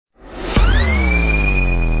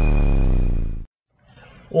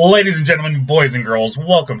Ladies and gentlemen, boys and girls,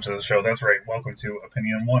 welcome to the show. That's right, welcome to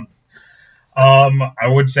Opinion One. I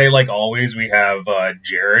would say, like always, we have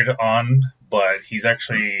Jarod on, but he's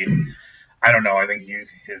actually, I don't know, I think he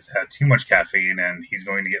has had too much caffeine and he's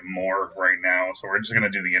going to get more right now. So we're just going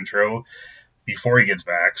to do the intro before he gets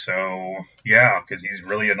back. So, yeah, because he's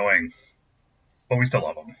really annoying, but we still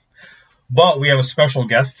love him. But we have a special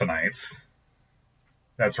guest tonight.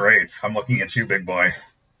 That's right, I'm looking at you, big boy.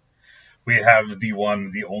 We have the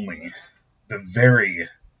one, the only, the very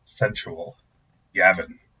sensual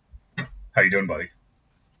Gavin. How you doing, buddy?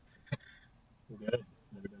 Good.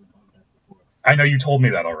 Never done a podcast before. I know you told me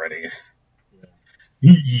that already.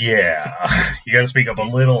 Yeah. You gotta speak up a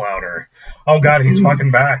little louder. Oh god, he's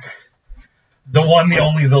fucking back. The one, the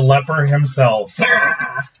only, the leper himself.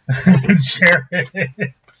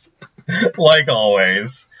 Jarod. Like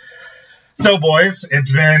always. So, boys, it's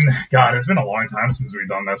been a long time since we've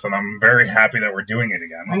done this, and I'm very happy that we're doing it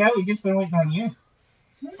again. I know, we've just been waiting on you.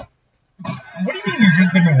 What do you mean you've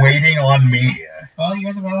just been waiting on me? Well,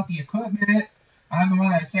 you're the one with the equipment. I'm the one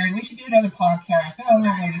that said, we should do another podcast. Oh,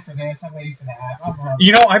 I'm waiting for this, I'm waiting for that.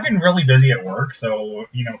 You know, I've been really busy at work, so,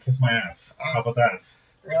 kiss my ass. How about that?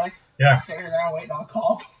 Really? Yeah. Sitting around waiting on a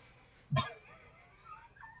call.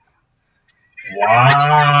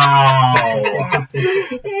 Wow.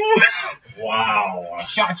 Wow.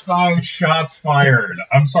 Shots fired. Shots fired.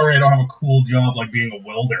 I'm sorry I don't have a cool job like being a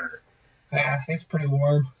welder. Yeah, it's pretty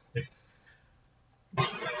warm.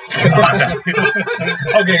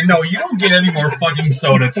 Okay, no, you don't get any more fucking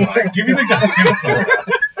soda tonight. Give me the goddamn soda.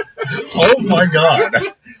 Oh my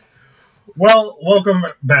god. Well, welcome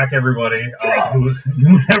back, everybody. Who's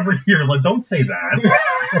never here? Like, don't say that.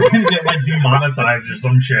 We're gonna get like demonetized or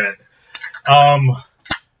some shit.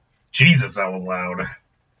 Jesus, that was loud.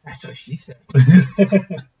 That's what she said.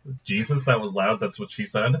 Jesus, that was loud. That's what she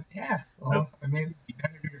said. Yeah. Well, I mean, you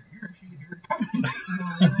gotta do your ear. She could hear it coming.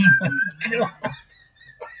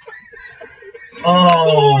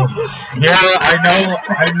 Oh, yeah,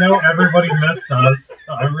 I know everybody missed us.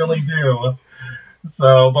 I really do.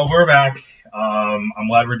 So, but we're back. I'm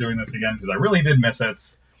glad we're doing this again because I really did miss it.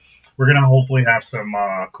 We're going to hopefully have some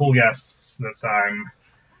cool guests this time.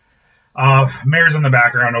 Mayor's in the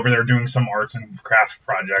background over there doing some arts and crafts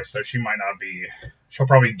projects, so she'll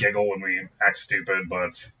probably giggle when we act stupid,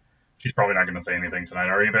 but she's probably not going to say anything tonight,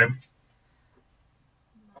 are you, babe?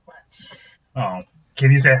 Oh,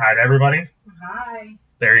 can you say hi to everybody? Hi.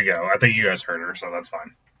 There you go. I think you guys heard her, so that's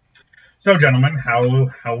fine. So, gentlemen, how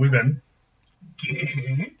we been?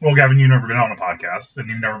 Well, Gavin, you've never been on a podcast, and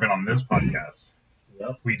you've never been on this podcast.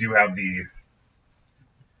 Yep. We do have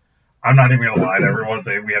I'm not even gonna lie to everyone and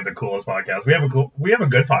say we have the coolest podcast. We have a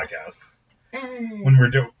good podcast. When we're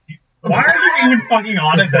doing, why are you even fucking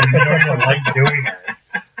on it then? You don't even like doing it.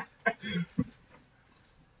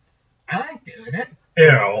 I like doing it.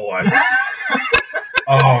 Ew.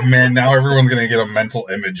 Oh man, now everyone's gonna get a mental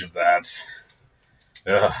image of that.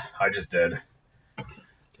 Ugh, I just did.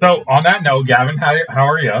 So on that note, Gavin, how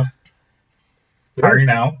are you? How are you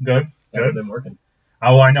now? Good. I've been working.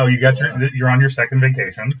 Oh, I know. You're on your second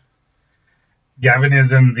vacation. Gavin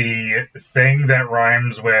is in the thing that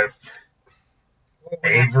rhymes with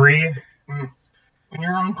Avery. When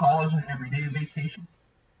you're on call, is an everyday vacation.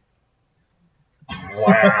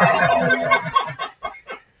 Wow.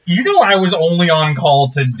 You know I was only on call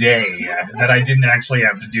today, that I didn't actually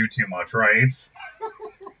have to do too much, right?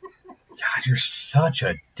 God, you're such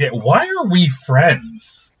a dick. Why are we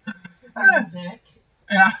friends? Dick.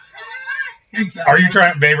 Yeah. Exactly. Are you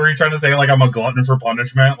trying to say like I'm a glutton for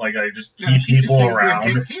punishment? Like I just keep people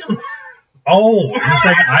around? Oh, you're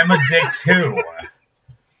saying I'm a dick too.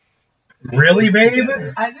 Really, babe?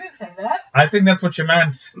 I didn't say that. I think that's what you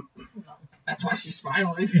meant. That's why she's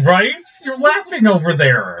smiling. Right? You're laughing over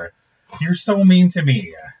there. You're so mean to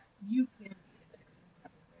me. You can.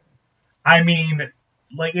 I mean,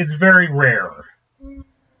 like, it's very rare.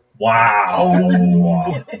 Wow.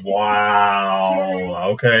 Oh. Wow.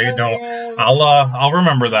 Okay, no. I'll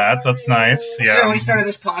remember that. That's nice. Yeah. So we started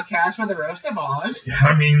this podcast with a roast of Oz.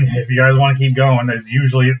 I mean, if you guys want to keep going, that's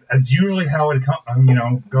usually how it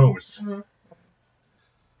goes.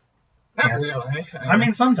 Not really. I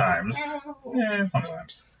mean, sometimes. Yeah,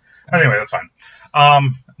 sometimes. Anyway, that's fine.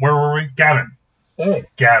 Where were we? Gavin. Hey.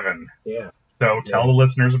 Gavin. Yeah. So tell the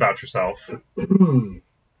listeners about yourself. Well,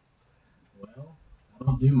 I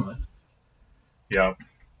don't do much. Yep.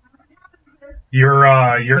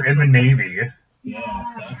 You're in the Navy. Yeah,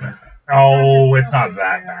 it sucks. Oh, it's not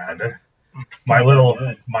that bad.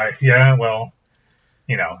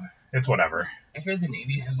 It's whatever. I hear the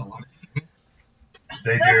Navy has a lot of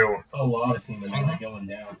They do. A lot of semen going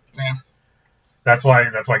down. Yeah. That's why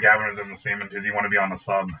Gavin is in the same because you want to be on the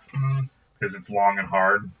sub Mm. because it's long and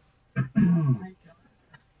hard. 100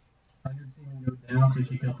 seeming to go down because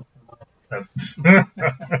you got the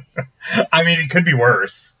I mean, it could be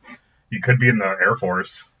worse. You could be in the Air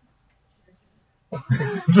Force.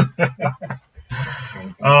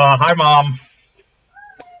 Hi, Mom.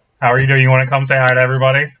 How are you doing? You want to come say hi to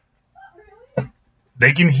everybody?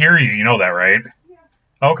 They can hear you. You know that, right?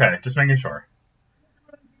 Okay, just making sure.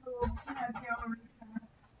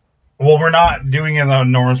 Well, we're not doing it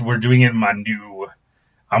on norms. We're doing it in my new.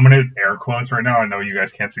 I'm gonna air quotes right now. I know you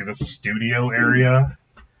guys can't see the studio area,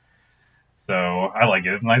 so I like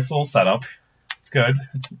it. It's a nice little setup. It's good.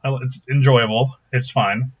 It's enjoyable. It's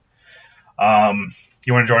fine.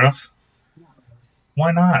 You want to join us?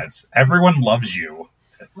 Why not? Everyone loves you.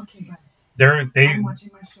 Okay, guys. They. I'm watching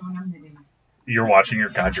my show and I'm knitting. You're watching your.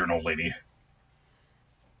 God, you're an old lady.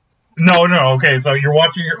 No. Okay, so you're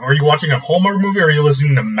watching. Are you watching a Hallmark movie, or are you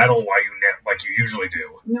listening to metal while you knit, like you usually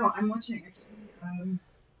do? No, I'm watching actually. I know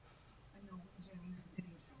Jenny's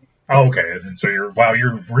knitting show. Oh, okay, so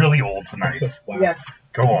you're really old tonight. Wow. Yes.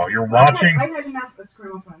 Go on, you're watching. I had enough of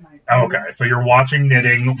screw up on night. Okay, so you're watching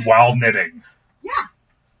knitting while knitting. Yeah.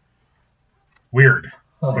 Weird,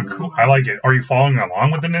 Oh, but cool. I like it. Are you following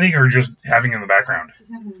along with the knitting, or just having it in the background?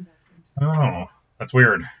 Just having it in the background. Oh, that's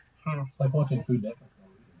weird. It's like watching Food Network.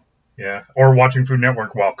 Yeah, or watching Food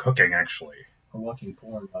Network while cooking, actually. Or watching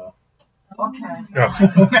porn. Okay. Oh.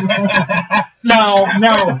 No.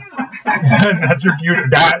 That's your cue.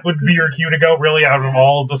 That would be your cue to go, really, out of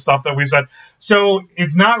all the stuff that we said. So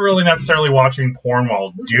it's not really necessarily watching porn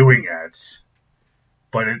while doing it,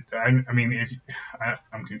 but I mean,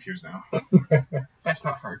 I'm confused now. That's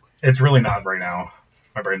not hard. It's really not right now.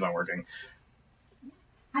 My brain's not working.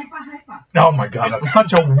 Hyper. Oh my god, that's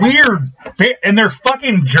such a weird bit. And they're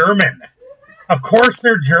fucking German. Of course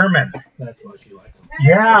they're German. That's why she likes them.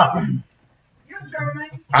 Yeah. You're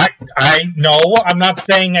German. I know. I'm not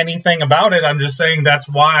saying anything about it. I'm just saying that's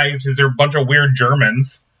why, because they're a bunch of weird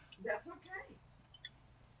Germans. That's okay.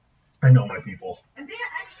 I know my people. And they're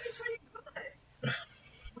actually pretty good.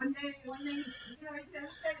 When they they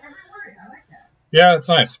understand every word. I like that. Yeah, it's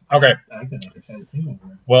nice. Okay. I couldn't understand a single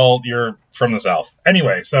word. Well, you're from the South.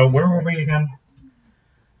 Anyway, so where were we again?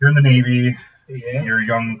 You're in the Navy. Yeah. You're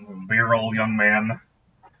a virile young man.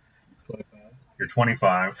 25. You're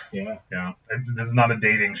 25. Yeah. Yeah. This is not a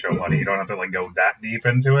dating show, buddy. You don't have to go that deep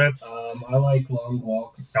into it. I like long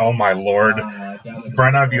walks. Oh my lord. Down the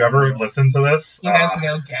Brenna, have you ever listened to this? You guys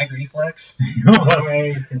know gag reflex?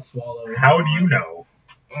 I can swallow. How do you know?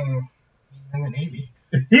 In the Navy.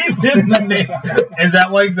 He's in the Navy. Is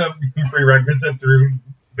that like the prerequisite through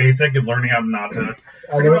basic is learning how not to?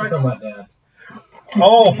 I learned from my dad.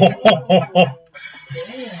 Oh.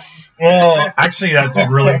 Well, actually, that's a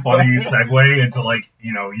really funny segue into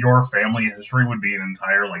your family history would be an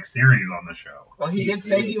entire series on the show. Well, he did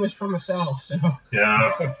say he was from the South, so.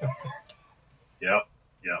 Yeah. Yep.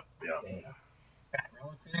 That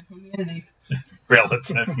relative humanity.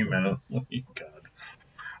 Relative humanity. God.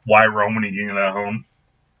 Why roam when you can get it at home?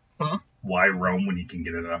 Huh? Why roam when you can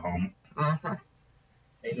get it at home? Uh-huh.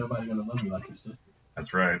 Ain't nobody gonna love you like your sister.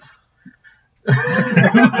 That's right.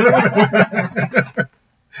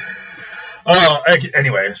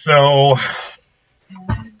 Anyway, so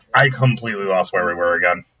I completely lost where we were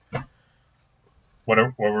again.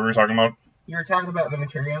 What were we talking about? You were talking about the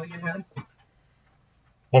material you had?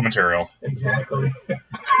 What material? Exactly.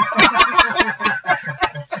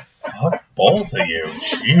 Fuck both of you.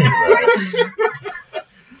 Jesus.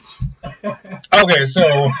 Okay,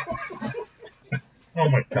 so. Oh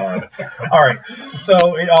my god. Alright, so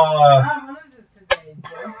What is it today?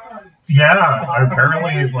 yeah,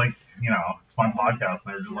 apparently, it's my podcast,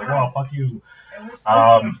 and they're just like, oh, fuck you. That's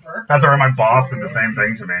alright, my boss did the same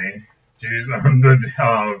thing to me. Jeez,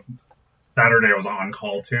 Saturday I was on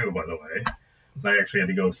call too, by the way. And I actually had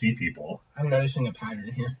to go see people. I'm noticing a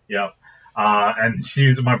pattern here. Yep. And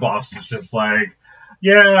my boss was just like,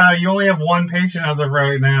 yeah, you only have one patient as of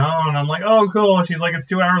right now. And I'm like, oh, cool. And she's like, it's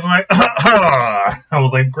 2 hours. I'm like, I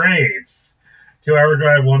was like, great. 2 hour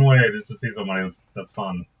drive one way just to see somebody. That's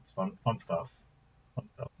fun. It's fun stuff. Fun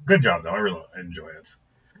stuff. Good job, though. I really enjoy it.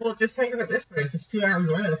 Well, just think of it this way. If it's 2 hours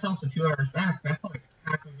away, that's also 2 hours back. That's like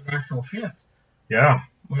half of an actual shift. Yeah.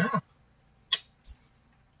 Yeah.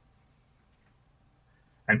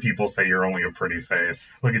 And people say you're only a pretty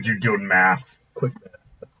face. Look at you doing math. Quick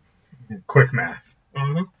math.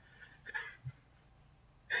 Mm-hmm.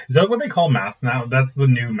 Is that what they call math now? That's the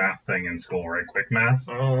new math thing in school, right? Quick math?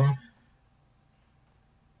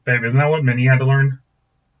 Babe, isn't that what Minnie had to learn?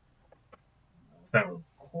 That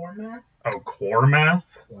core math. Oh, core math?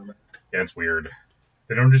 Core math. Yeah, it's weird.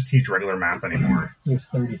 They don't just teach regular math anymore. There's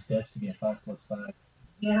 30 steps to get 5 plus 5.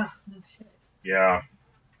 Yeah, no shit. Yeah.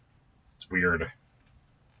 It's weird.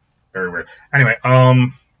 Very weird. Anyway,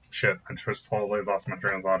 shit. I just totally lost my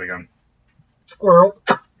train of thought again. Squirrel.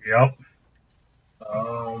 Yep.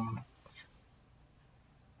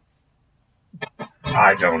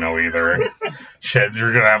 I don't know either. Shit,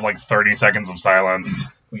 you're gonna have like 30 seconds of silence.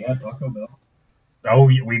 We had Taco Bell. Oh,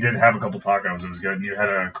 we did have a couple tacos. It was good. You had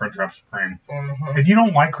a Crunchwrap Supreme. Uh-huh. If you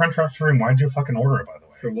don't like Crunchwrap Supreme, why'd you fucking order it, by the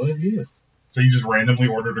way? For one of you. So you just randomly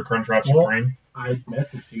ordered a Crunchwrap Supreme? I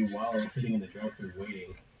messaged you while I was sitting in the drive-thru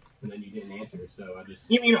waiting, and then you didn't answer, so I just...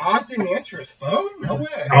 You mean Austin didn't answer his phone? No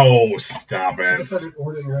way. Oh, stop I it. just started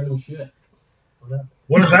ordering random shit.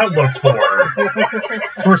 What does that look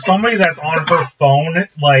for? For somebody that's on her phone,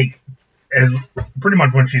 like, as pretty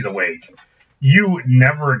much when she's awake, you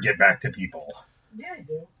never get back to people. Yeah, I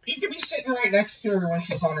do. You could be sitting right next to her when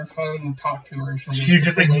she's on her phone and talk to her. She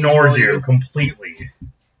just ignores you completely.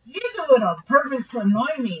 You do it on purpose to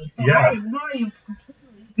annoy me, so Yeah. I ignore you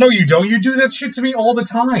completely. No, you don't. You do that shit to me all the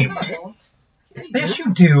time. I don't. Yes,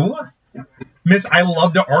 you do. Miss, I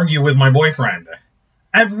love to argue with my boyfriend.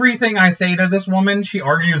 Everything I say to this woman, she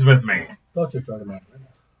argues with me. I thought you were talking about women.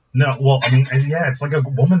 No, well, I mean, yeah, it's like a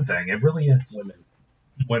woman thing. It really is. Women.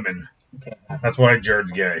 Women. Okay. That's why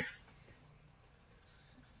Jared's gay.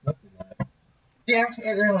 Yeah, it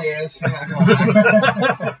really is. I'm not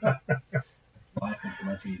gonna lie. Life is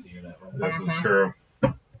much easier that way. This is true.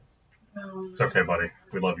 It's okay, buddy.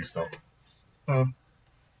 We love you still. Oh. I'm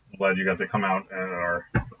glad you got to come out on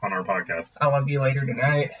our podcast. I love you later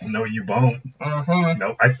tonight. No, you won't. Uh-huh.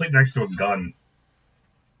 No, I sleep next to a gun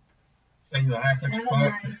Exactly.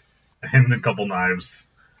 and a couple knives.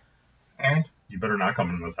 And You better not come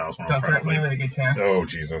into this house when I'm don't trying to threaten me sleep. with a good time. Oh,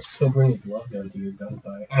 Jesus. He'll bring his love gun to your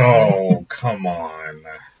gunfight. Oh, come on.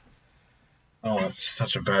 Oh, that's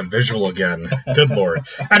such a bad visual again. Good Lord.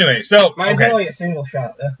 Anyway, so, Mine's okay. only a single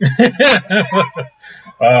shot, though.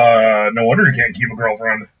 No wonder you can't keep a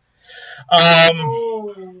girlfriend.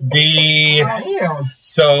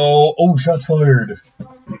 Shots fired.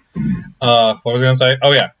 What was I gonna say?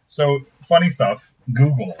 Oh, yeah. So, funny stuff.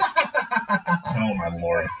 Google. Oh, my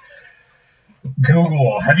Lord.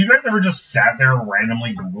 Google. Have you guys ever just sat there and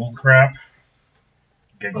randomly Googled crap?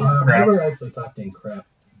 Giggled I've crap? never actually typed in crap.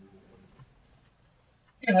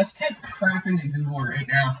 Yeah, let's type crap into Google right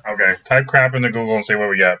now. Okay, type crap into Google and see what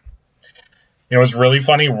we get. You know, it's really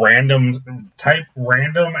funny. Type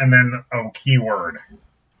random and then a keyword.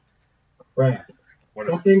 Crap. What is,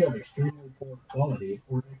 Something of extremely poor quality.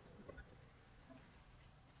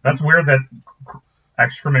 that's weird that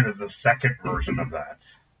excrement is the second version of that.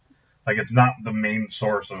 Like, it's not the main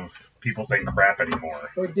source of people saying crap anymore.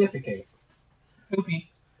 Or defecate. Poopy.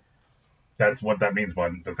 That's what that means,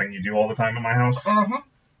 bud. The thing you do all the time in my house? Uh-huh.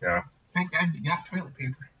 Yeah. Thank God you got toilet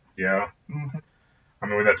paper. Yeah. Mm-hmm. I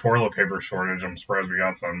mean, with that toilet paper shortage, I'm surprised we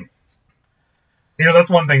got some. You know, that's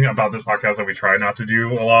one thing about this podcast that we try not to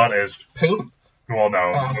do a lot is Poop? well,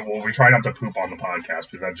 no. Oh. Well, we try not to poop on the podcast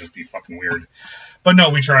because that'd just be fucking weird. But no,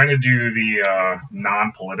 we try to do the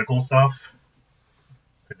non-political stuff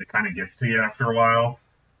because it kind of gets to you after a while.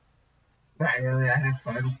 Not really, I have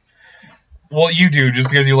fun. Well, you do just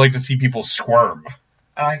because you like to see people squirm.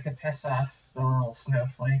 I like to piss off the little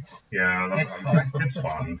snowflakes. Yeah, It's fun. It's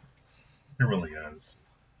fun. It really is.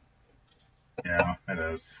 Yeah, it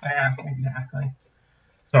is. Yeah, exactly.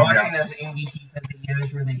 So Watching yeah. those indie TV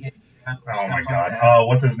videos where they get Oh stuff my like God. that.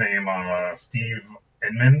 What's his name? Steve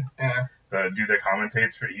Inman. Yeah. The dude that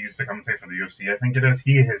commentates for, he used to commentate for the UFC, I think it is.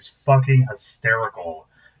 He is fucking hysterical.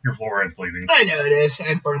 Your forehead's bleeding. I know it is.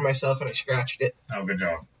 I burned myself and I scratched it. Oh, good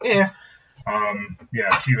job. Yeah. Yeah,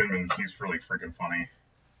 Steve Inman, he's really freaking funny.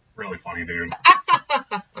 Really funny dude.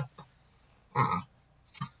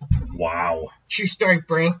 Wow. True story,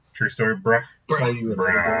 bro. True story, bruh? Bro. Are you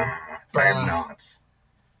related to Bruh. I am Bruh. not.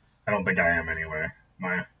 I don't think I am anyway.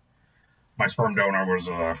 My sperm donor was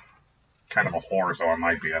kind of a whore, so I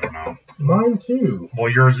might be. I don't know. Mine too. Well,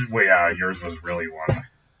 yours was really one.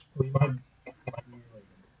 We might be related.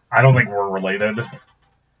 I don't think we're related. I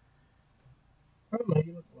don't know,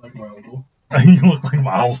 you look like my uncle. You look like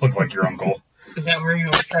I'll look like your uncle. Is that where you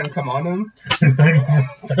were trying to come on him?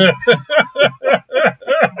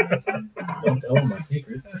 Don't tell him my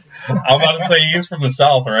secrets. I'm about to say he's from the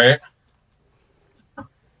South, right?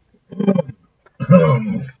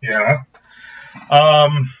 Yeah.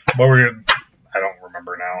 What were you? I don't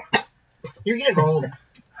remember now. You're getting old.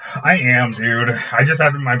 I am, dude. I just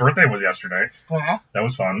had my birthday was yesterday. Yeah? That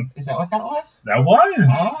was fun. Is that what that was? That was.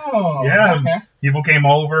 Oh. Yeah. Okay. People came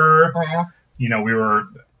over. Yeah. we were,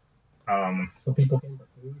 Some people came for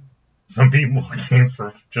food. some people came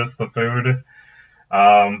for just the food.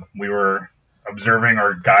 We were observing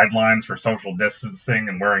our guidelines for social distancing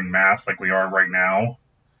and wearing masks like we are right now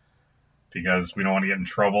because we don't want to get in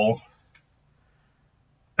trouble.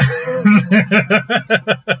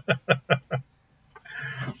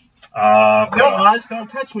 No, Oz, don't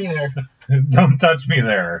touch me there. Don't touch me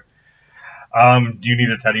there. Do you need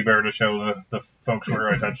a teddy bear to show the folks where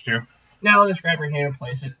I touched you? No, just grab your hand and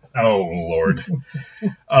place it. Oh, Lord.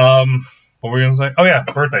 What were we going to say? Oh, yeah,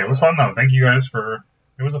 birthday. It was fun, though. Thank you guys for...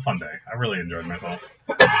 It was a fun day. I really enjoyed myself.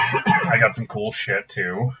 I got some cool shit,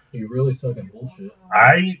 too. You really suck at bullshit.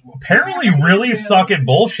 I apparently really suck at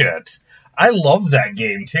bullshit. I love that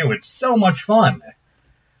game, too. It's so much fun.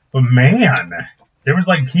 But, man, there was,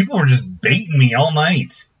 people were just baiting me all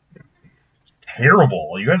night.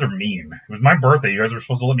 Terrible. You guys are mean. It was my birthday. You guys were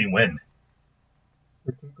supposed to let me win.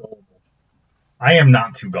 You're too gullible. I am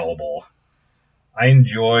not too gullible. I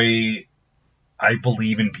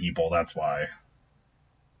believe in people, that's why.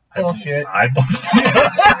 Bullshit. Okay,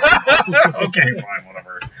 fine,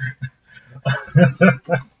 whatever.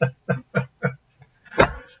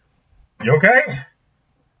 You okay?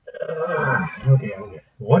 Okay.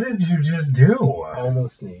 What did you just do? I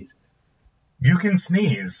almost sneezed. You can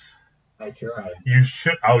sneeze. I tried. You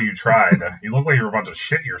should. Oh, you tried. You look like you were about to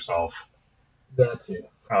shit yourself. That too.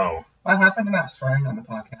 Oh. What happened to that swearing on the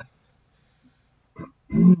podcast?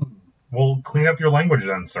 Well, clean up your language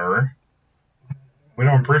then, sir. We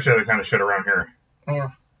don't appreciate that kind of shit around here. Yeah.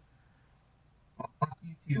 Well, fuck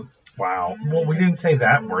you too. Wow. Well, we didn't say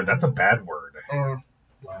that word. That's a bad word.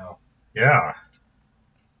 Wow. Yeah.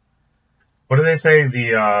 What do they say?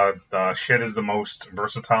 The shit is the most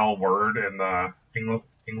versatile word in the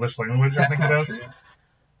English language, I That's think it not is. true.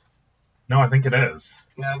 No, I think it is.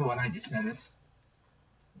 No, the one I just said is.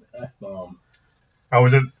 The F-bomb. Oh,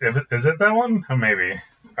 is it that one? Oh, maybe.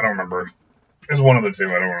 I don't remember. It's one of the two.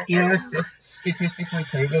 I don't know. You know, it's just statistically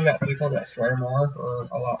proven that people that swear more are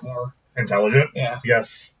a lot more. Intelligent? Yeah.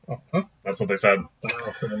 Yes. Uh-huh. That's what they said.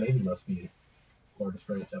 Wow, so the Navy must be the smartest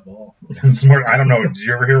branch of all. Smart. I don't know. Did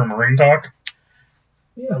you ever hear a Marine talk?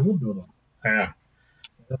 Yeah, we'll do them. Yeah.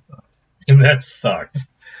 That sucks. That sucked.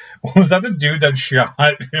 Was that the dude that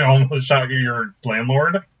almost shot your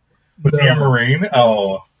landlord? Was he a Marine?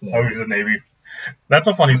 Oh, he's a Navy. That's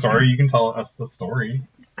a funny story. You can tell us the story.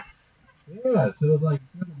 Yeah, so it was like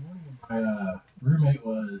 2 in the morning, and my roommate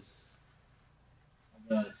was,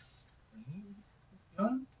 I guess, cleaning his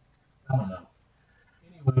gun? I don't know.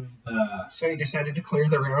 Anyways, So you decided to clear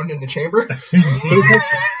the round in the chamber?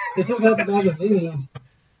 they took out the magazine,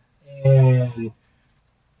 and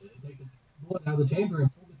they took the bullet out of the chamber and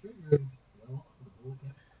pulled the trigger, and, well, the bullet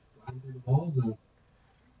kept flying through the walls, and next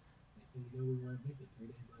thing you know, we were evicted 3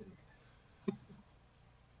 days later.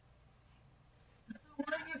 So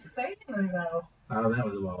where are you staying though? Oh, that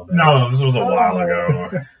was a while back. No, this was a while ago.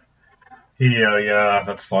 Yeah,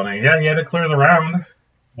 that's funny. Yeah, he had to clear the round.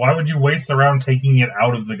 Why would you waste the round taking it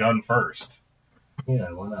out of the gun first?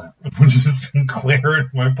 Yeah, why not? Just clear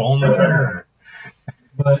it by pulling the trigger.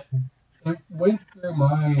 But it went through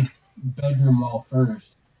my bedroom wall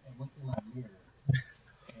first, and went through my mirror,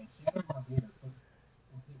 and shattered my mirror, put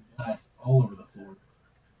glass all over the floor,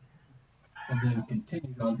 and then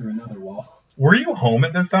continued on through another wall. Were you home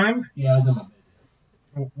at this time? Yeah, I was in my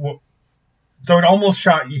bedroom. So it almost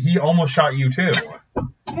shot. He almost shot you too.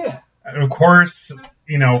 Yeah. And of course,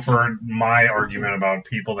 for my argument about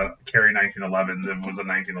people that carry 1911s, it was a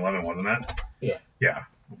 1911, wasn't it? Yeah. Yeah,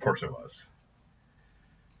 of course it was.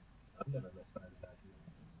 I've never misfired that.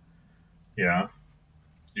 Yeah.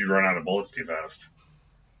 Did you run out of bullets too fast?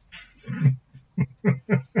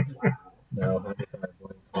 No, I just started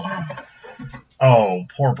blank. Oh,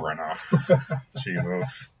 poor Brenna.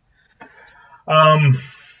 Jesus.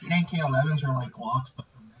 1911s are like Glocks, but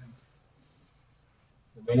for men.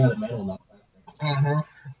 They're made out of metal, not plastic, Uh-huh.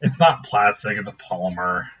 It's not plastic, it's a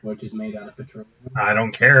polymer. which is made out of petroleum. I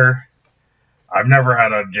don't care. I've never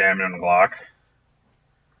had a jam in a Glock.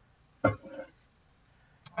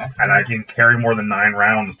 And I can carry more than 9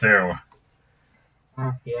 rounds, too.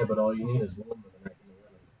 Yeah, but all you need is one with an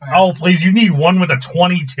 1911. Oh, please, you need one with a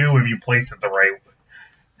 22 if you place it the right way.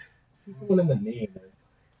 Shoot someone in the knee, and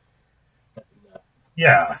that's enough.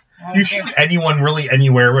 Yeah. You shoot anyone really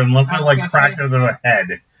anywhere unless they're like cracked into the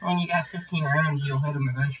head. When you got 15 rounds, you'll hit them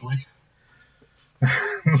eventually.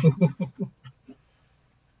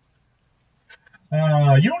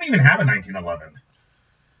 You don't even have a 1911.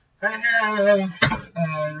 I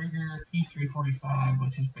have Ruger P345,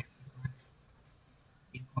 which is basically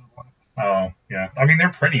 8.1. Oh, yeah. I mean,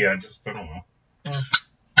 they're pretty. I don't know.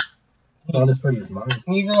 Not as pretty as mine.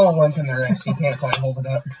 He's a little limp in the wrist. He can't quite hold it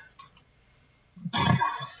up.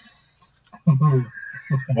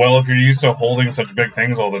 Well, if you're used to holding such big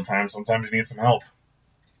things all the time, sometimes you need some help.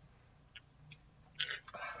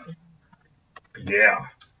 Yeah.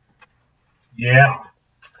 Yeah.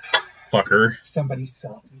 Fucker. Somebody's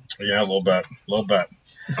salty. Yeah, a little bit. A little bit.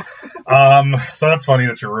 So that's funny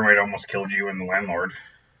that your roommate almost killed you and the landlord.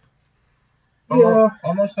 Yeah.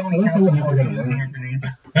 Almost so many At least I counts of wouldn't have to go to horses in work. your grenades.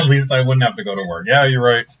 At least I wouldn't have to go to work. Yeah, you're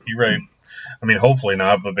right. You're right. I mean, hopefully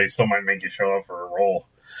not, but they still might make you show up for a role.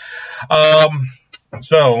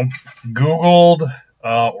 So, Googled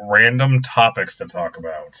random topics to talk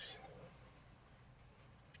about.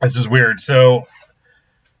 This is weird. So,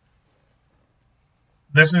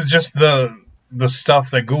 this is just the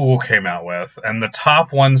stuff that Google came out with, and the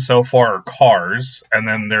top ones so far are cars, and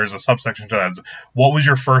then there's a subsection to that. What was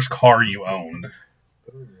your first car you owned?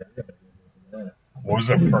 What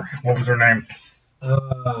was her name?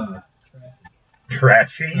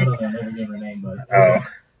 Trashy. I don't know, I never gave her name, but Oh,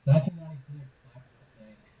 1996 Black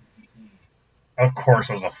Mustang GT. of course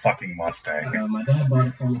it was a fucking Mustang. My dad bought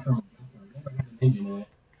it for me from a junkyard. Never had an engine in it.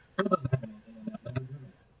 Still doesn't have an engine in it. I've never driven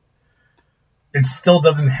it. It still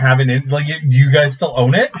doesn't have an in. Like, do you guys still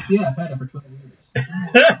own it? Yeah, I've had it for 12 years.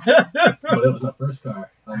 But it was my first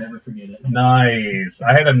car. I'll never forget it. Nice.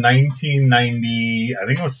 I had a 1990. I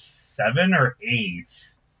think it was 7 or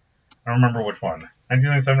 8. I don't remember which one.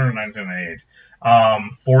 1997 or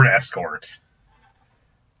 1998. Ford Escort.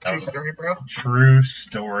 True story, bro. True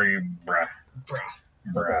story, bruh.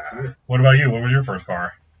 Bruh. What about you? What was your first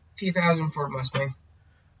car? 2000 Ford Mustang.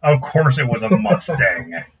 Of course it was a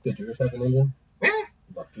Mustang. Did yours have an engine? Yeah.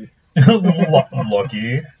 Lucky.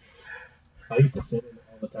 Lucky. I used to sit in it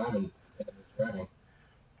all the time and it was driving.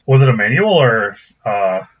 Was it a manual or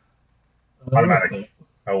automatic? It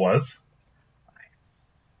Oh, it was?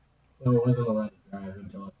 well, it wasn't allowed to drive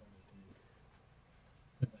until I was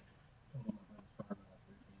 18. Because I told my brother's car when I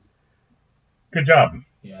was 13. Good job.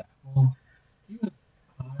 Yeah. Well, he was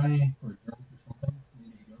high or drunk or something. We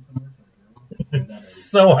needed to go somewhere, so I drove. That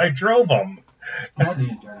So I drove them.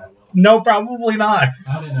 didn't turn out well. No, probably not.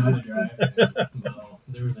 I didn't know how to drive. And, well,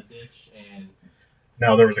 there was a ditch, and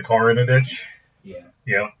No, there was a car in a ditch. yeah.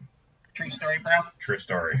 Yep. True story, bro. True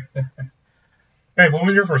story. Hey, what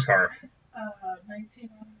was your first car?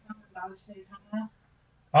 1991 Dodge Daytona.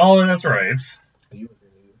 Oh, that's right. You were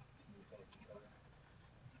really fancy car.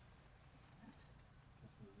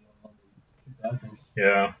 This was the old 2000s.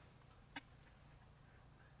 Yeah.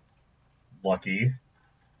 Lucky.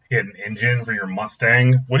 You had an engine for your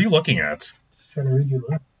Mustang. What are you looking at? Just trying to read your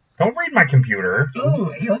lips. Don't read my computer.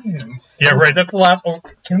 Ooh, aliens. Yeah, right. That's the last. Oh,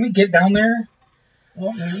 can we get down there?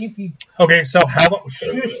 Well, maybe if you. Okay, so how about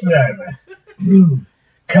shush then?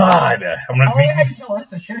 God, I'm gonna All you be. had to tell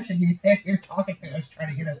us to shush, and you're talking to us, trying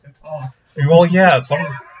to get us to talk. Well, yeah.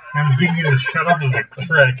 Sometimes getting you to shut up is a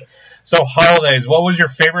trick. So holidays. What was your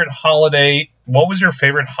favorite holiday? What was your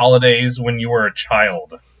favorite holidays when you were a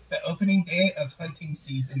child? The opening day of hunting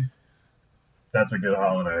season. That's a good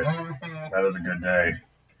holiday. Mhm. That is a good day.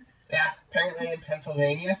 Yeah, apparently in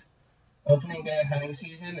Pennsylvania, opening day of hunting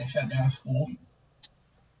season, they shut down school.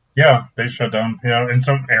 Yeah, they shut down. You know, in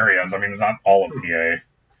some areas. I mean, it's not all of PA,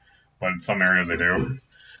 but in some areas they do.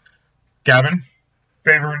 Gavin,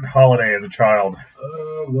 favorite holiday as a child?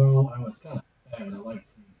 Well, I was kind of fat. I liked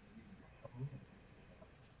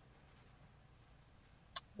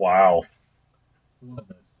Wow. one of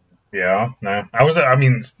those. Yeah. No. I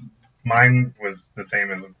mean, mine was the same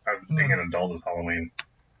as being an adult as Halloween.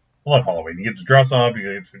 I love Halloween. You get to dress up.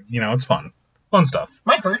 You know, it's fun. Fun stuff.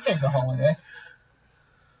 My birthday's a holiday.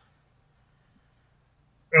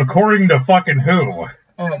 According to fucking who?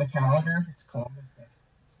 Oh, the calendar, it's Columbus Day.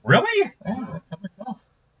 Really? Yeah, October 12th.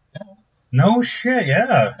 Yeah. No shit.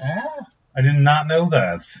 Yeah. Yeah. I did not know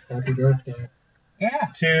that. Happy birthday. Yeah.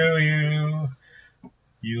 To you.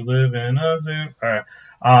 You live in a zoo. All right.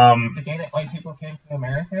 The day that white people came to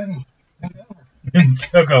America and took over.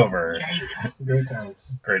 Took over. Yeah. Great times.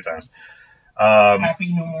 Great times.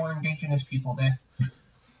 Happy No More Indigenous People Day.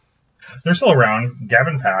 They're still around.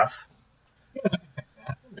 Gavin's half.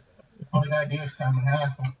 All you gotta do is come in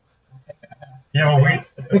half. And we'll take that half. Yeah,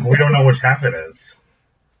 well, we don't know which half it is.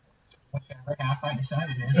 Whichever half I decide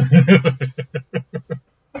it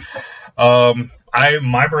is.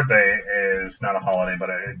 My birthday is not a holiday, but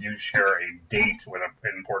I do share a date with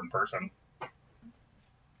an important person.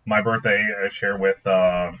 My birthday I share with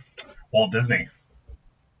Walt Disney.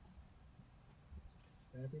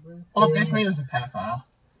 Happy birthday. Walt Disney was a pedophile.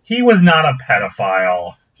 He was not a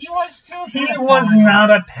pedophile. He was too. He was not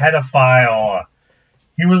a pedophile.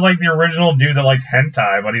 He was like the original dude that liked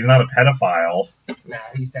hentai, but he's not a pedophile. Nah,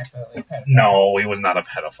 he's definitely a pedophile. No, he was not a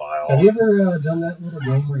Have pedophile. you ever done that little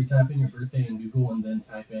game where you type in your birthday in Google and then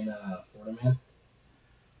type in Florida Man?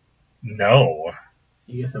 No.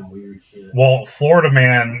 You get some weird shit. Well, Florida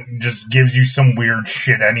Man just gives you some weird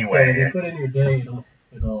shit So if anyway. you put in your day, it'll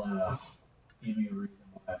give you a reason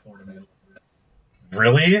why Florida Man was arrested.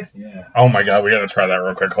 Really? Yeah. Oh my god, we gotta try that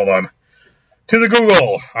real quick. Hold on. To the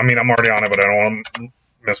Google. I mean, I'm already on it, but I don't want to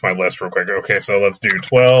miss my list real quick. Okay, so let's do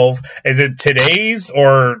 12. Is it today's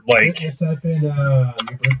or like Just type in your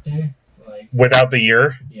birthday, like without the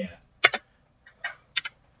year? yeah.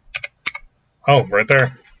 Oh, right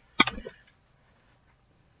there.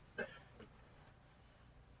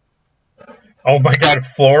 Oh my god,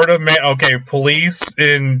 Florida man. Okay, police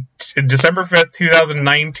in December 5th,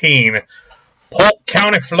 2019, Polk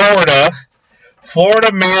County, Florida.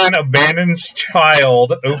 Florida man abandons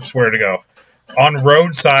child. Oops, where'd it go? On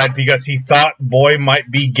roadside because he thought boy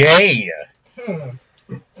might be gay.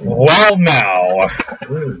 Well, now,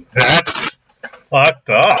 Ooh, that's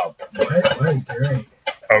fucked up. mine's great.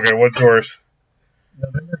 Okay, what's yours?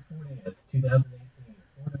 November 20th, 2018.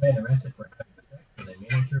 Florida man arrested for having sex with a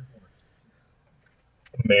miniature horse.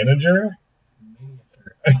 Manager?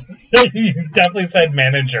 Miniature. You definitely said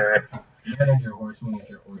manager. Manager horse,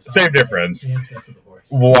 miniature horse. Same difference. He had sex with a horse.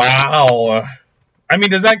 Wow. I mean,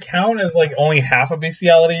 does that count as like only half a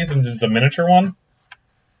bestiality since it's a miniature one?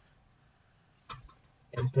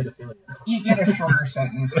 And pedophilia. You get a shorter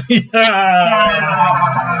sentence. Yeah.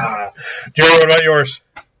 Jerry, what about yours?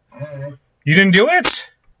 You didn't do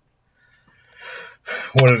it?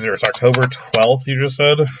 What is yours? October 12th, you just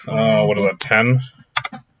said? What is that, 10?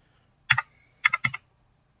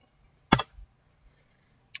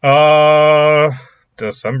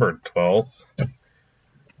 December 12th.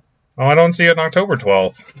 Oh, I don't see it on October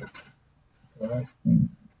 12th. What?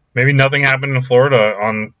 Maybe nothing happened in Florida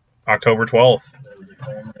on October 12th. That was a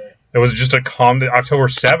calm day. It was just a calm day. October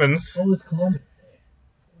 7th. What was Columbus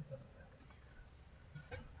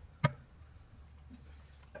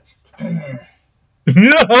Day?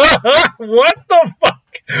 What the fuck?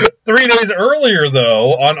 3 days earlier,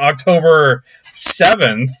 though, on October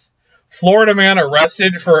 7th, Florida man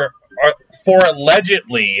arrested for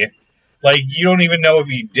allegedly, like, you don't even know if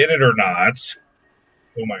he did it or not.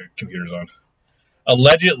 Oh, my computer's on.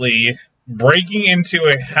 Allegedly breaking into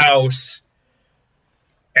a house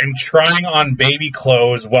and trying on baby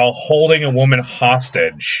clothes while holding a woman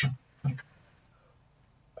hostage.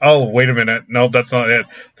 Oh, wait a minute. Nope, that's not it.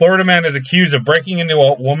 Florida man is accused of breaking into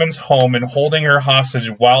a woman's home and holding her hostage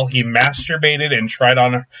while he masturbated and tried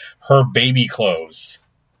on her baby clothes.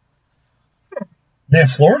 Man,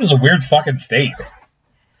 Florida's a weird fucking state.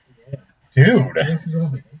 Dude. I guess we go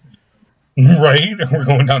on vacation. Right? We're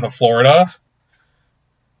going down to Florida.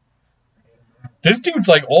 This dude's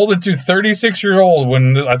like old into 36-year-old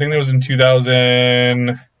when I think it was in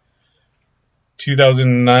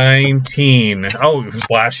 2019. Oh, it was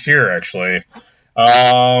last year, actually.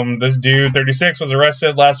 This dude, 36, was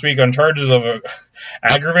arrested last week on charges of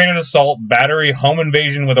aggravated assault, battery, home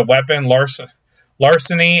invasion with a weapon,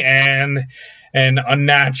 larceny, and an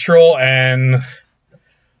unnatural and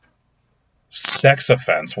sex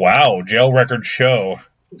offense. Wow, jail records show.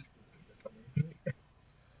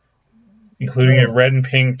 Including a red and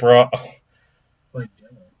pink bra. It's like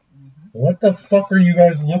Jello. What the fuck are you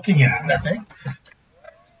guys looking at? Nothing.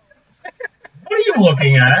 What are you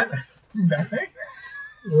looking at? Nothing.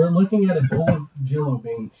 We're looking at a bowl of Jello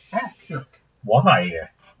being shook. Why?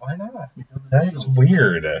 Why not? That's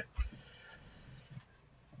weird.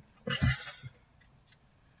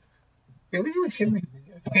 Really? We shouldn't be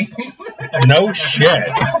No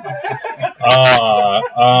shit.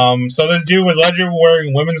 So this dude was allegedly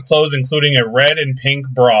wearing women's clothes, including a red and pink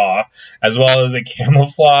bra, as well as a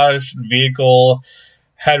camouflage vehicle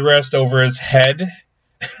headrest over his head.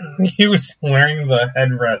 He was wearing the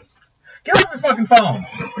headrest. Get off your fucking phones.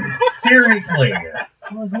 Seriously. I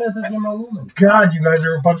was messaging my woman. God, you guys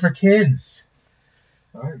are a bunch of kids.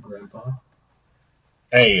 Alright, Grandpa.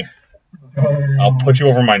 Hey, I'll put you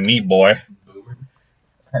over my knee, boy. Boomer.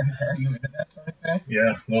 Are you into that sort of thing?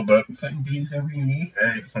 Yeah, a little bit. Putting beans over your knee?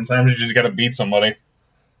 Hey, sometimes you just gotta beat somebody.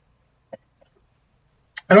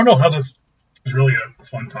 I don't know how this is really a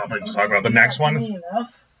fun topic to talk about. The next one?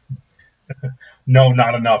 Enough. No,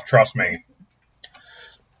 not enough, trust me.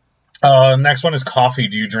 Next one is coffee.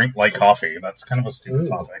 Do you drink like coffee? That's kind of a stupid Ooh.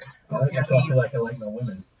 topic. I like my coffee like I like my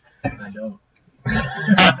women. I don't.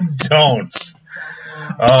 Don't.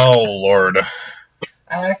 Oh, Lord.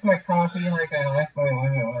 I like my coffee like I like my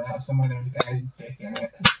women without some other guy's dick in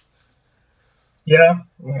it. Yeah,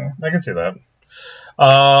 Yeah. I can see that.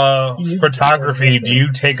 Photography. Do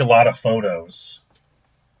you take a lot of photos?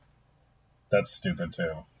 That's stupid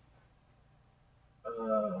too.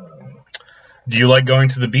 Do you like going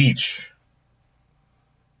to the beach?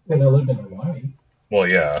 When I lived in Hawaii. Well,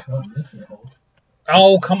 yeah. Not in this shithole.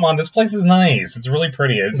 Oh, come on. This place is nice. It's really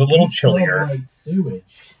pretty. It's a little chillier. Like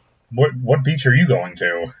sewage. What beach are you going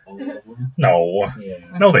to? All of them. No. Yeah.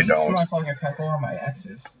 No, they don't. Smells like a couple of my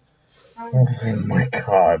exes. Oh my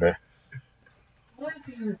god. What if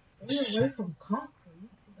you stay away from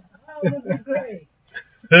concrete? That would be great.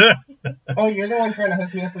 Oh, you're the one trying to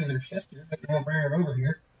hook me up with your sister, but you won't bring her over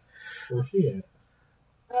here. Where's she at? It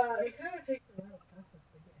kind of takes a lot of process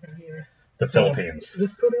to get her here. The Philippines.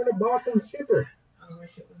 Just put her in a box and ship her. I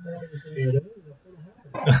wish it was that easy. It is. That's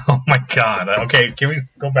what happened. Oh my god. Okay, can we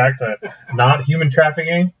go back to not human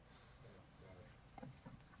trafficking?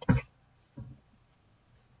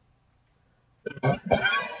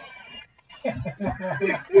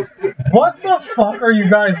 What the fuck are you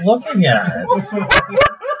guys looking at?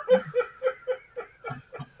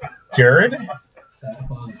 Jared? Santa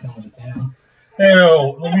Claus is coming to town.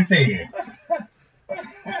 Ew, let me see.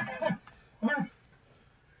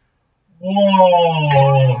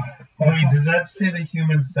 Whoa. Wait, does that say the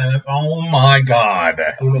human centipede? Oh my god.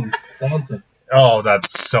 Human Santa. Oh, that's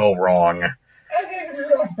so wrong.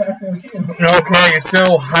 Okay,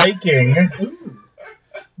 so hiking. Ooh.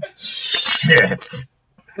 Shit.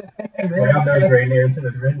 Brown nose right there instead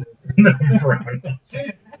of red nose. Brown.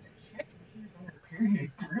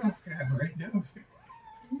 Period. Girls can have red nose.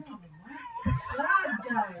 God,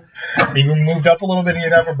 guys. If you moved up a little bit,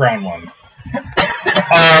 you'd have a brown one.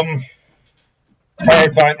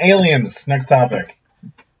 Alright, fine. Aliens, next topic.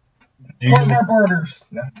 Do you, Close our borders.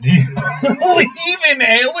 No. do you believe in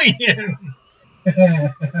aliens?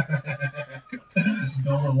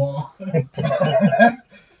 Build a wall.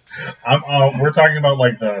 We're talking about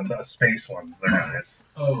like the space ones. They're nice.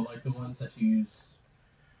 Oh, like the ones that you use.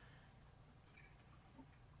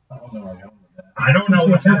 I don't know where I'm going with that. I don't know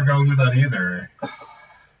what you're going with that either.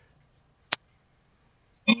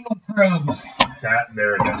 Anal probes.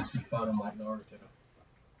 There it is. You fought him like Naruto.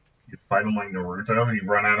 You fight them like Naruto, and you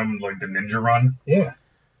run at them like the ninja run. Yeah.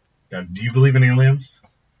 Yeah, do you believe in aliens?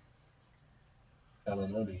 I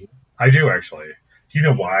don't know, do you? I do, actually. Do you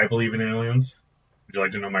know why I believe in aliens? Would you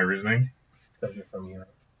like to know my reasoning? Because you're from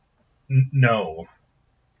Europe. No.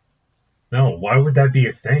 No, why would that be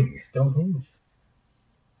a thing? Stonehenge.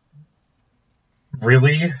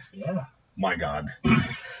 Really? Yeah. My God.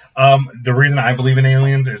 The reason I believe in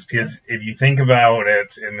aliens is because if you think about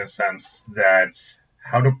it in the sense that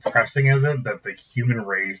how depressing is it that the human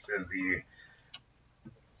race is the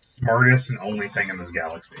smartest and only thing in this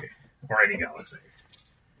galaxy, or any galaxy.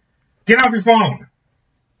 Get off your phone!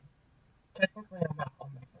 Technically, I'm not on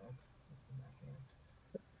the phone.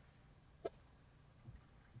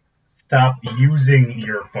 Stop using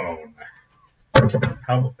your phone.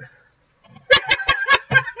 How?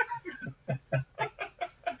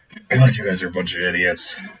 God, you guys are a bunch of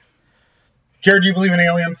idiots. Jared, do you believe in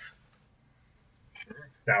aliens? Sure.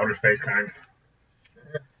 The outer space kind?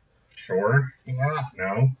 Sure. Sure? Yeah.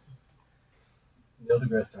 No? Neil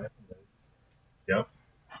deGrasse Tyson does. Yep.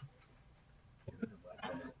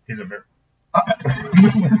 He's a very... Uh,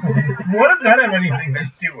 What does that have anything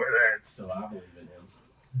to do with it? So I believe in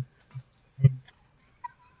him.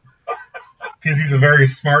 Because he's a very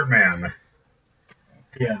smart man.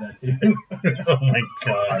 Yeah, that's it. Oh my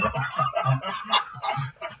god.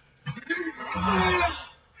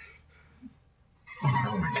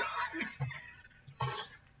 Oh my god.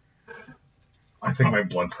 I think my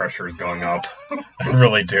blood pressure is going up. I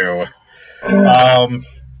really do.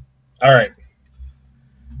 Alright.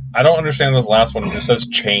 I don't understand this last one. It just says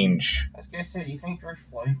change. I was gonna say, do you think George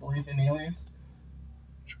Floyd believed in aliens?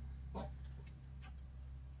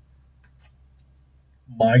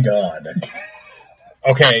 My god.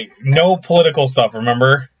 Okay, no political stuff,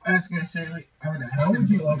 remember? I was gonna say, like, I would How would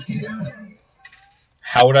you like to die?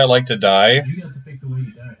 How would I like to die? If you got to pick the way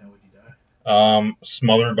you die, how would you die?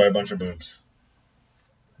 Smothered by a bunch of boobs.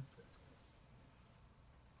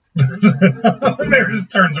 There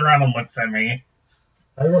just turns around and looks at me.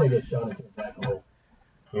 I want to get shot into a black hole.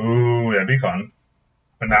 Ooh, that'd be fun.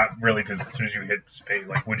 But not really, because as soon as you hit space,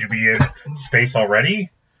 like, would you be in space already?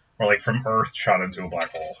 Or, like, from Earth shot into a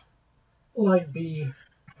black hole? Like be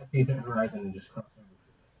at the event horizon and just cross over.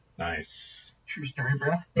 Nice. True story,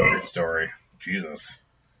 bro. Good story. Jesus.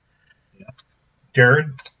 Yeah.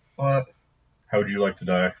 Jared, What? how would you like to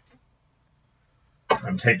die?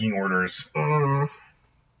 I'm taking orders.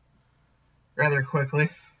 Rather quickly.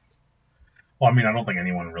 Well, I mean, I don't think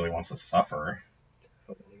anyone really wants to suffer.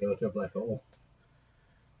 I want to go into a black hole.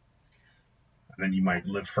 and then you might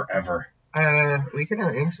live forever. We can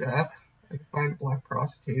arrange that. I can find a black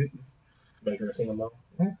prostitute. Make her a single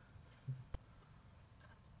mom.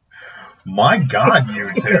 My God,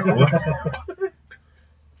 you two.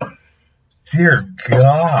 Dear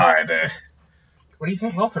God. What do you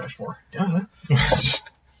think welfare's for? Duh.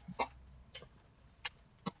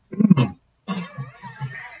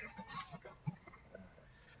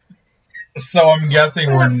 So I'm guessing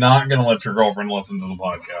we're not going to let your girlfriend listen to the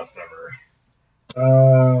podcast ever.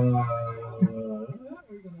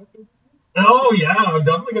 Oh, yeah, I'm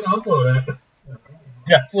definitely going to upload it.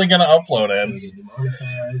 Definitely going to upload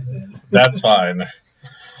it. That's fine.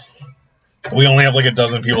 We only have like a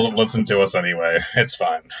dozen people that listen to us anyway. It's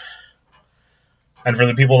fine. And for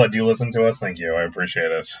the people that do listen to us, thank you. I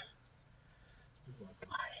appreciate it.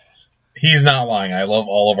 He's not lying. I love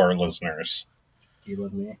all of our listeners. Do you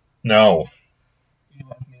love me? No. You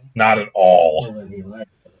love me. Not at all. Well, then he lied.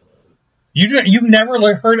 You've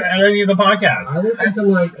never heard any of the podcasts. I listened to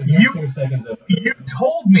like a You- 2 seconds of it. You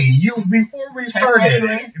told me before we started.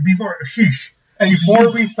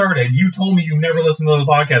 Before we started, you told me you never listened to the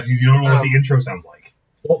podcast because you don't know what the intro sounds like.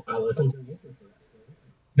 Well, I listened to the intro for that.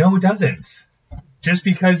 No, it doesn't. Just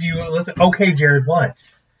because you listen. Okay, Jared, what?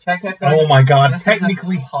 Technically, Oh my God! this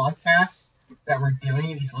Technically, is a podcast that we're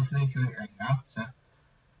doing, and he's listening to it right now. So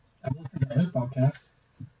I've listened to other podcasts.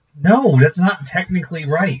 no, that's not technically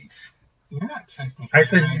right. you're not technically. I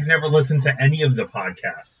said he's never listened to any of the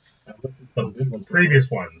podcasts, I've listened to some good ones. previous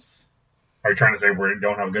ones. Are you trying to say we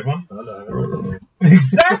don't have a good one? Oh, no, I haven't listened to them.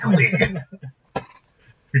 Exactly.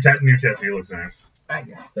 Your new tattoo looks nice.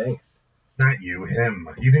 Thanks. Not you, him.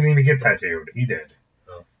 You didn't even get tattooed. He did.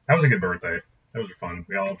 Oh. That was a good birthday. That was fun.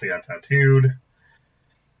 We all got tattooed.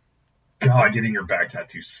 God, getting your back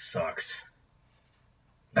tattoo sucks.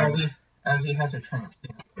 As he has a tramp.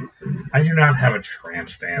 I do not have a tramp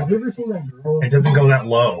stamp. Have you ever seen that girl? It doesn't go that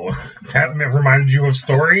low. That reminded you of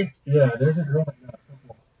Story? Yeah, there's a girl that got a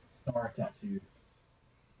purple star tattooed.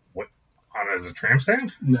 On as a tramp stamp?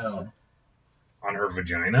 No. On her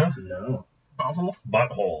vagina? No. Bubble.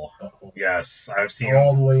 Butthole. Oh, Yes, I've seen.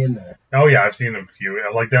 all the way in there. Oh yeah, I've seen a few.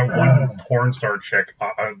 Like that one porn star chick.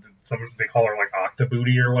 They call her like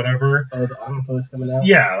Octobooty or whatever. Oh, the octopus coming out?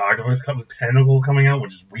 Yeah, the octopus tentacles coming out,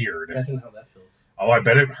 which is weird. Imagine how that feels. Oh, I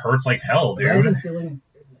bet it hurts like hell, Imagine dude. feeling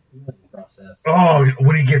the healing process. Oh,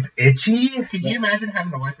 when he gets itchy? Could you imagine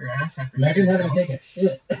having to wipe your ass after Imagine you having to take a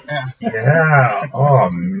shit. Yeah. Oh,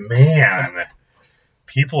 man.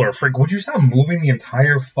 People are freak. Would you stop moving the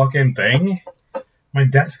entire fucking thing? My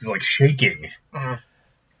desk is like shaking.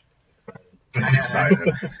 It's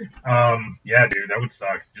excited. Yeah, dude, that would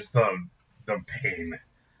suck. Just the pain.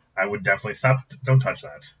 I would definitely stop. Don't touch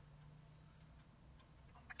that.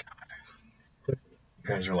 God. You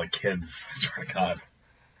guys are like kids. I swear to God.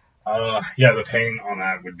 Yeah, the pain on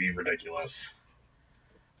that would be ridiculous.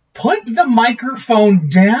 Put the microphone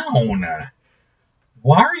down.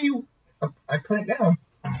 Why are you? I put it down.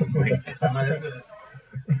 Oh my God.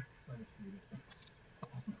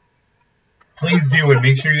 Please do, and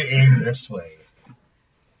make sure you aim this way.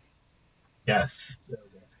 Yes.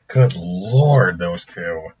 Good Lord, those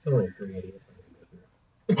two. It's only 3 idiots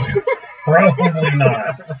I'm going to go through. Probably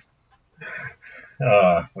not. It's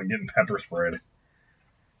like getting pepper sprayed.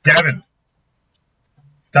 Gavin!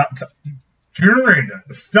 Stop. Jared!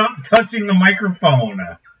 Stop touching the microphone!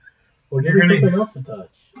 Well, give You're me gonna- something else to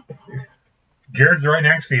touch. Jared's right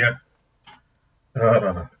next to you.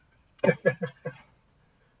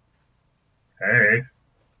 Hey.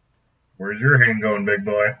 Where's your hand going, big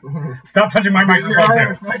boy? Stop touching my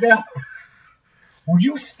microphone, too. Right now. Would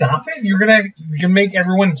you stop it? You're gonna make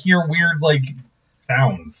everyone hear weird, like,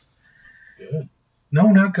 sounds. Good. No,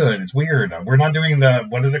 not good. It's weird. We're not doing the,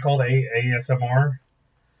 what is it called? ASMR?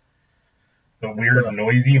 The weird,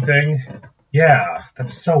 noisy thing? Yeah,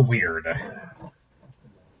 that's so weird.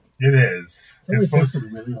 It is. It's only It's supposed takes a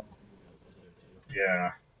really long time.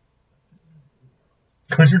 Yeah.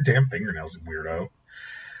 Cause your damn fingernails, you weirdo.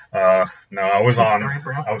 No, I was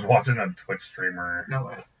watching a Twitch streamer, No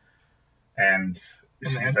way. and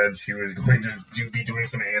she said she was going to be doing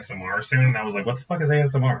some ASMR soon, and I was like, what the fuck is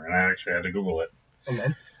ASMR? And I actually had to Google it.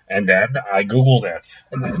 And then I Googled it.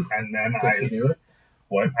 And then Did she do it?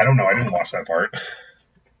 what? I don't know. I didn't watch that part.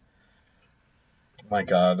 My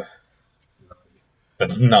God.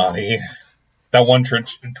 That's naughty. That one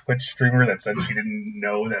Twitch streamer that said she didn't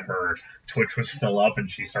know that her Twitch was still up and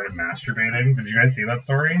she started masturbating. Did you guys see that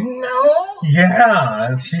story? No.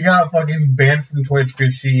 Yeah, she got fucking banned from Twitch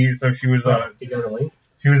because she was You got a link?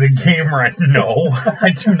 she was a gamer. No,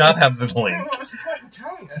 I do not have the link. What's the point in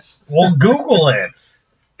telling us? Well, Google it.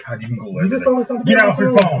 God, you can Google You just it. told us not to Get do off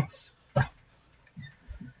your it. phones.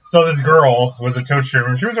 So this girl was a Twitch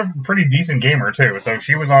streamer. She was a pretty decent gamer too. So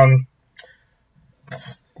she was on,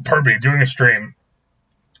 doing a stream.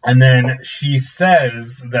 And then she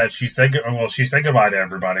says that she said goodbye to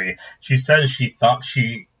everybody. She says she thought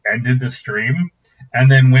she ended the stream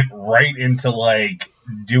and then went right into like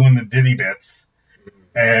doing the Diddy bits.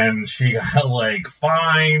 And she got like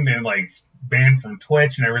fined and like banned from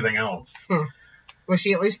Twitch and everything else. Was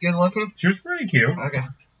she at least good looking? She was pretty cute. Okay.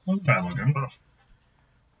 Wasn't bad looking.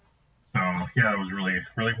 So yeah, it was really,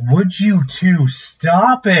 really. Would you two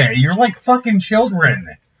stop it? You're like fucking children.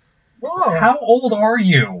 Whoa. How old are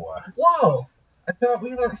you? Whoa. I thought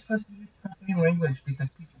we weren't supposed to use profane language because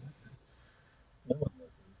people listen.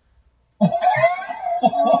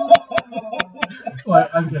 Well,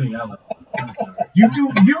 I'm kidding. I'm sorry. You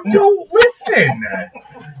don't listen.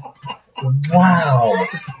 Wow.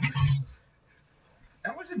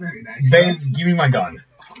 That wasn't very nice. Babe, give me my gun.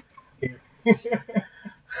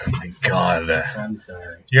 Oh my God. I'm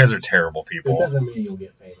sorry. You guys are terrible people. Because of me, you'll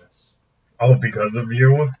get famous. Oh, because of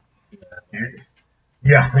you?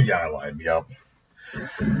 Yeah, I lied. Yep.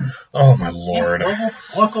 Oh my Lord.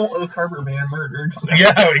 Local Oak Harbor man murdered.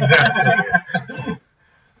 Yeah, exactly.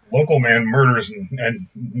 Local man murders and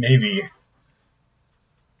Navy.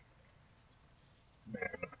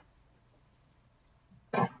 Man.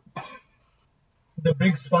 The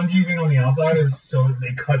big spongy thing on the outside is so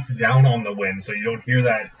it cuts down on the wind, so you don't hear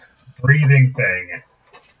that breathing thing.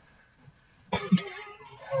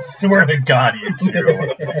 Swear to God, you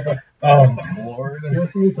two. Oh my Lord.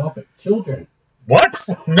 Here's a new topic. Children. What?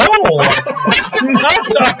 No! Let's not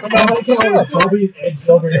talk about children. Hobbies and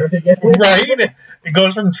children are together. Right? It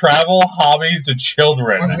goes from travel, hobbies to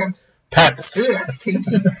children. Pets. Ooh, that's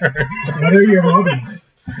kinky. What are your hobbies?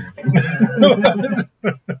 Then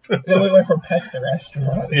we went from pets to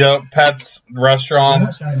restaurant. Yep, pets,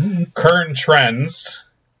 restaurants, Not Chinese. current trends.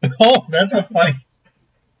 Oh, that's a funny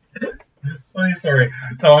story.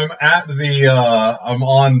 So I'm at I'm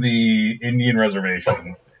on the Indian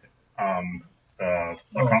reservation.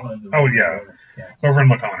 Over in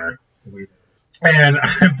LaConner. And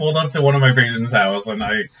I pulled up to one of my patients' house, and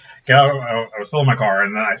I was still in my car,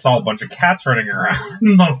 and then I saw a bunch of cats running around.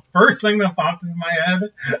 And the first thing that popped into my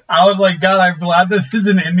head, I was like, God, I'm glad this is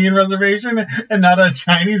an Indian reservation and not a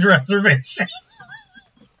Chinese reservation.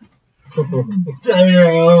 Damn.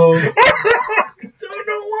 Don't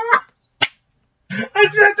know why. I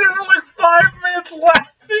sat there for like 5 minutes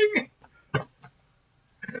laughing.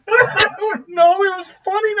 I don't know, it was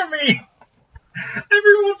funny to me.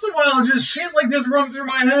 Every once in a while, just shit like this runs through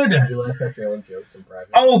my head. You laugh at your own jokes in private.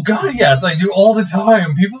 Oh, God, yes, I do all the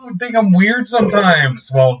time. People think I'm weird sometimes.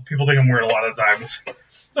 Well, people think I'm weird a lot of times.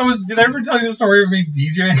 So did I ever tell you the story of me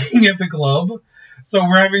DJing at the club? So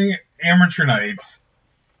we're having amateur night,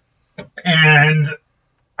 and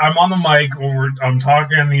I'm on the mic, I'm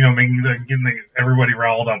talking, getting everybody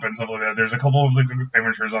riled up and stuff like that. There's a couple of the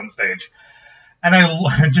amateurs on stage. And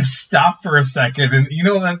I just stopped for a second, and you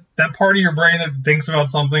know that part of your brain that thinks about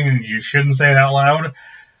something and you shouldn't say it out loud?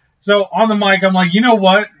 So on the mic, I'm like, you know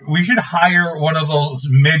what? We should hire one of those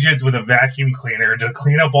midgets with a vacuum cleaner to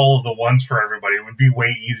clean up all of the ones for everybody. It would be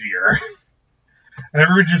way easier. And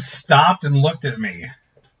everyone just stopped and looked at me.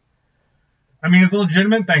 I mean, it's a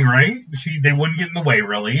legitimate thing, right? They wouldn't get in the way,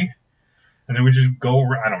 really. And they would just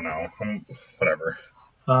go, I don't know. Whatever.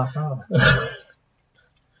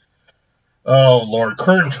 Oh, Lord.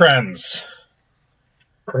 Current trends.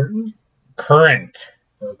 Curtain? Current.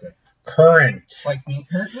 Okay. Current. Like meat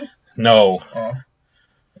curtain? No. Oh.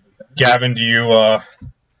 Gavin, do you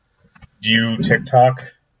TikTok?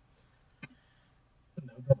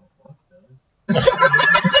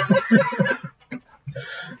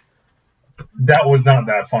 That was not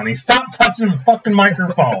that funny. Stop touching the fucking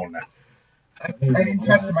microphone. I didn't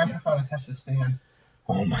touch the microphone, I touched the stand.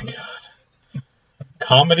 Oh my God.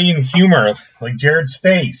 Comedy and humor, like Jared's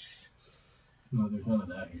face. No, there's none of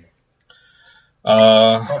that here.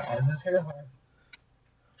 Is this hairline?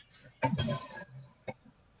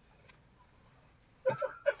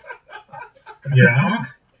 Yeah?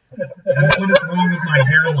 What is wrong with my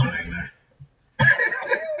hairline?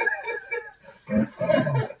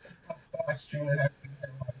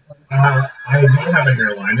 I don't have a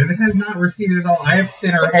hairline, and it has not receded at all. I have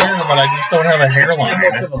thinner hair, but I just don't have a It's not hairline.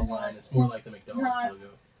 the line. It's more like the McDonald's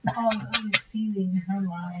logo. Receding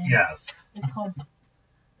hairline. Yes. It's called.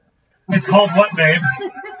 It's called what, babe?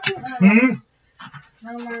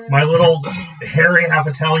 My little hairy half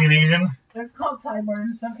Italian Asian? It's called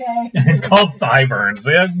sideburns, okay? It's called thigh burns.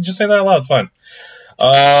 Yeah, just say that out loud. It's fine.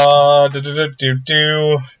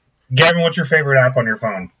 Gavin, what's your favorite app on your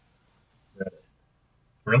phone? Reddit.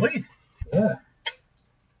 Really? Yeah.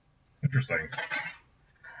 Interesting.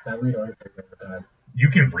 I read articles all the time. You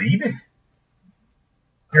can read?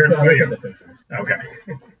 Here, I look at look you. at the pictures. Okay.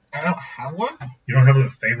 I don't have one. You don't have a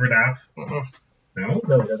favorite app? Uh-uh. No?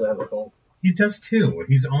 No, he doesn't have a phone. He does too.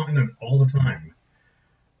 He's on it all the time.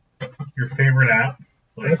 Your favorite app?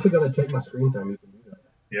 I Like, actually gotta check my screen time. You can do that.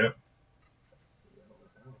 yep.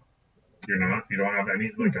 You're not? You don't have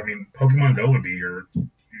any? Like, I mean, Pokemon Go would be your. You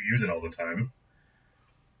use it all the time.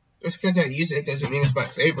 Just because I use it doesn't mean it's my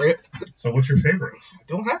favorite. So what's your favorite? I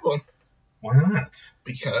don't have one. Why not?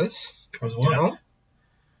 Because Because I what?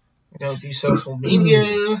 don't do social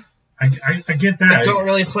media. I get that. I don't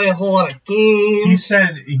really play a whole lot of He games.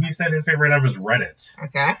 said his favorite app is Reddit.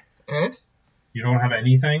 Okay. And? You don't have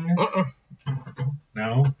anything? Uh-uh.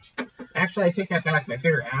 No? Actually, I take that back. My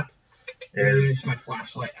favorite app is my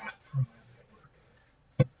flashlight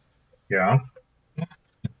app. Yeah.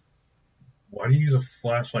 Why do you use a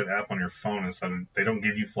flashlight app on your phone instead of, they don't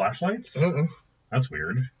give you flashlights? Uh-uh. That's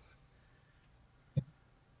weird.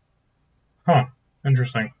 Huh.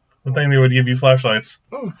 Interesting. I think they would give you flashlights.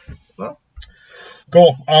 Oh, well.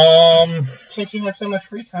 Cool. Since you have so much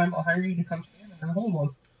free time, I'll hire you to come stand and hold one.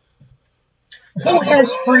 Who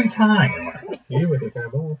has free time? You with your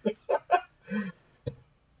time off.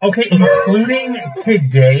 Okay, including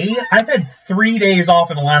today? I've had 3 days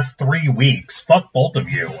off in the last 3 weeks. Fuck both of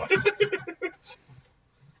you.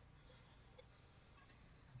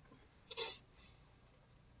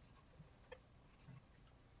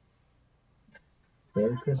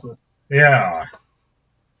 Merry Christmas. Yeah.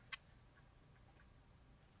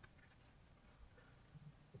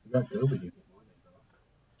 If you got COVID, you get more days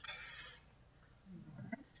off.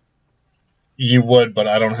 You would, but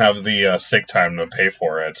I don't have the sick time to pay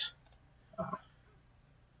for it.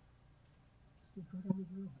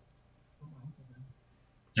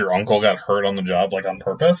 Your uncle got hurt on the job, like on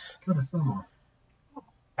purpose? Cut his thumb off.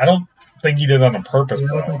 I don't think he did that on purpose,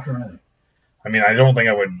 Yeah, I don't though. think so either. I mean, I don't think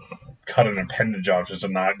I would cut an appendage off just to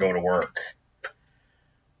not go to work.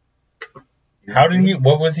 How did he?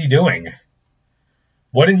 What was he doing?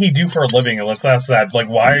 What did he do for a living? And let's ask that. Like,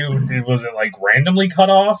 why was it like randomly cut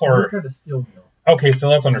off, Or or? cut a steel mill. Okay, so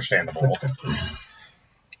that's understandable.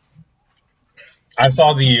 I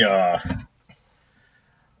saw the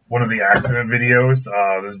one of the accident videos.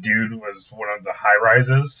 This dude was one of the high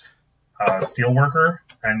rises steel worker,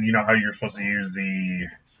 and you know how you're supposed to use the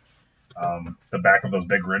back of those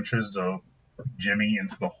big wrenches to jimmy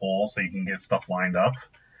into the hole so you can get stuff lined up.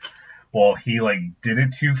 Well, he like did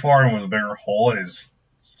it too far and was a bigger hole,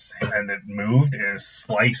 and it moved and it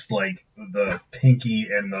sliced like the pinky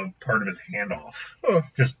and the part of his hand off.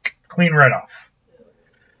 Just clean right off.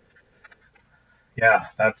 Yeah,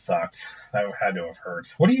 that sucked. That had to have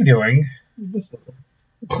hurt. What are you doing?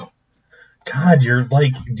 God, you're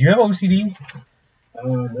like, do you have OCD?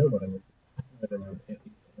 No, but I don't know.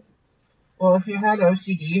 Well, if you had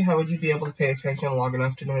OCD, how would you be able to pay attention long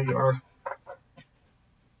enough to know you are?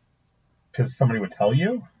 Because somebody would tell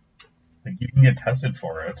you? Like, you can get tested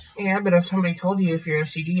for it. Yeah, but if somebody told you if you're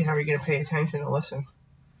OCD, how are you going to pay attention and listen?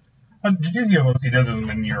 Just because you have OCD doesn't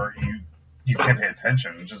mean you can't pay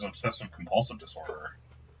attention. It's just obsessive compulsive disorder.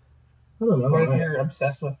 I don't know. What if you're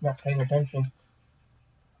obsessed with not paying attention?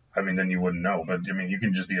 I mean, then you wouldn't know. But, I mean, you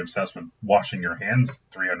can just be obsessed with washing your hands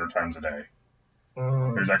 300 times a day.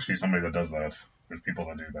 There's actually somebody that does that. There's people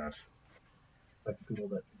that do that. Like people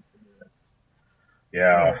that consider that.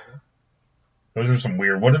 Yeah. Those are some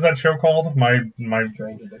weird. What is that show called? My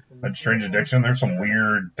Strange addiction. Strange Addiction. There's some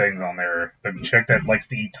weird things on there. The chick that likes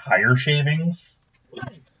to eat tire shavings.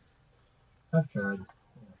 I've tried.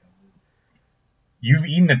 You've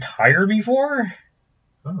eaten a tire before?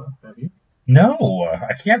 Oh, have you? No,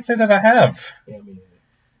 I can't say that I have. Yeah, me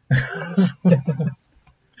neither.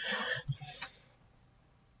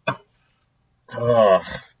 Ugh.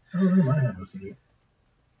 I don't know. I have OCD.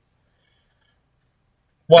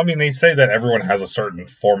 Well, I mean, they say that everyone has a certain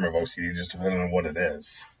form of OCD, just depending on what it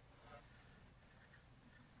is.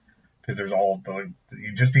 Because there's all the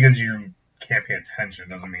just because you can't pay attention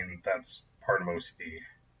doesn't mean that's part of OCD.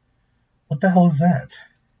 What the hell is that?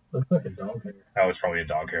 Looks like a dog hair That was probably a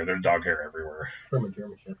dog hair. There's dog hair everywhere. from a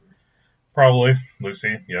German Shepherd. Probably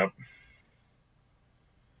Lucy. Yep.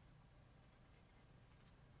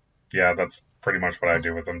 Yeah, that's pretty much what I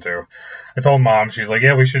do with them too. I told Mom, she's like,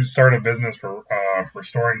 yeah, we should start a business for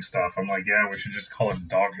restoring stuff. I'm like, yeah, we should just call it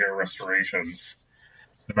dog hair restorations.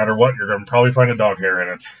 No matter what, you're going to probably find a dog hair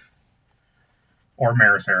in it. Or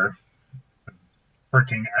mare's hair. It's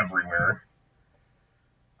freaking everywhere.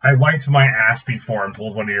 I wiped my ass before and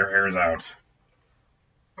pulled one of your hairs out.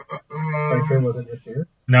 Are you sure it wasn't just yours?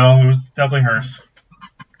 No, it was definitely hers.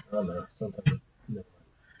 I don't know. Sometimes. No.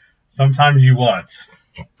 Sometimes you what?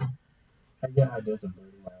 I get ideas of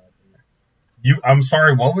braiding my ass I'm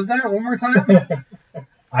sorry, what was that? One more time? hair.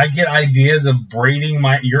 I get ideas of braiding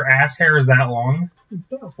your ass hair is that long?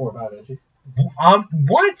 About 4 or 5 inches.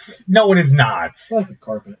 What? No, it is not. It's like a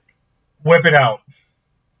carpet. Whip it out.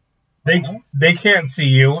 They can't see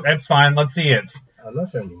you. That's fine. Let's see it. I'm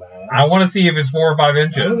not showing you my ass. I want to see if it's 4 or 5 I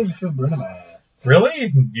don't even inches. feel burn in my ass. Really?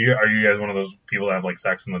 Are you guys one of those people that have like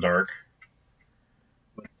sex in the dark?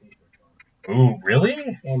 With t-shirts on. Ooh,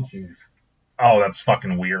 really? And shoes. Oh, that's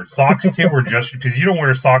fucking weird. Socks too, or just because you don't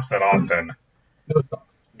wear socks that often? No socks.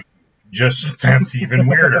 Just that's even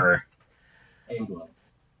weirder. And gloves.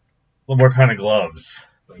 Well, what kind of gloves?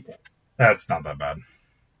 Latex. That's not that bad.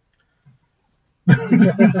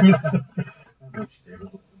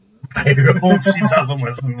 I hope she doesn't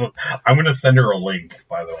listen. I'm going to send her a link,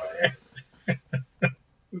 by the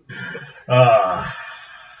way.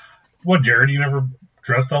 What, Jared? You never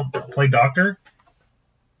dressed up, play doctor?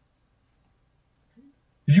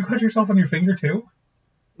 Did you cut yourself on your finger too?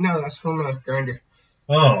 No, that's from a grinder.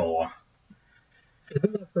 Oh.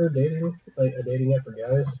 Isn't that for dating? Like a dating app for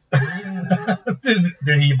guys?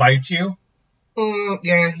 Did he bite you?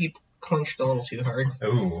 Yeah, he clenched a little too hard.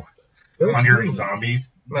 Ooh. Really? On your zombie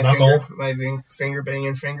My knuckle? finger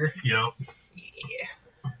banging finger. Yep.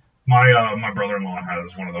 Yeah. My brother-in-law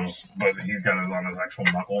has one of those, but he's got it on his actual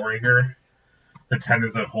knuckle right here. The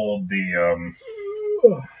tendons that hold the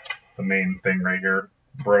main thing right here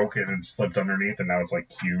broke and it slipped underneath, and now it's like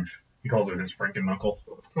huge. He calls it his Franken knuckle.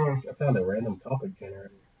 I found a random topic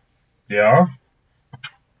generator. Yeah.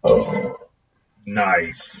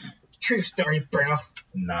 Nice. True story, bro.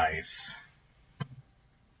 Nice.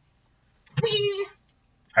 Whee!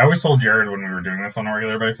 I always told Jared when we were doing this on a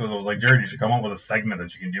regular basis, I was like, Jared, you should come up with a segment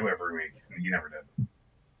that you can do every week. And you never did.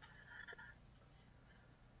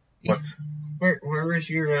 What's? Where was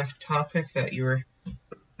your topic that you were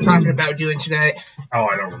talking about doing tonight? Oh,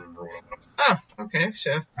 I don't remember what it was. Oh, okay.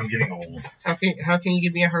 So I'm getting old. how can you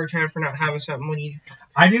give me a hard time for not having something when you?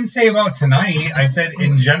 I didn't say about tonight. I said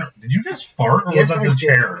in general. Did you just fart, or Yes, was that I the did.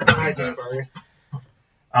 chair? I Jesus. just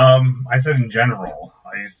farted. I said in general.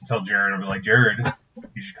 I used to tell Jared, I'd be like, Jared,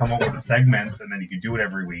 you should come up with a segment, and then you could do it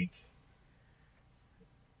every week.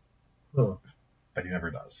 Huh. But he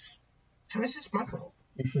never does. How is this my fault?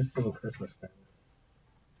 You should sing Christmas carols.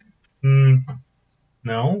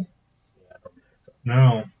 No, Yeah, I don't think so.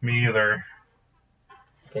 no, me either.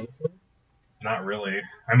 Can you sing? Not really.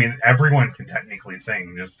 I mean, everyone can technically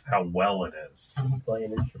sing, just how well it is. Can you play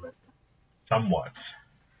an instrument? Somewhat.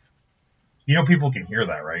 You know, people can hear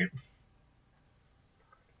that, right?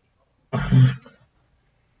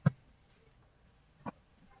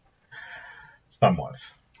 Somewhat.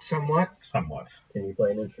 Somewhat. Somewhat. Can you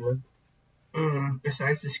play an instrument?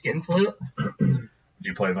 Besides the skin flute.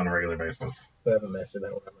 He plays on a regular basis. I haven't mastered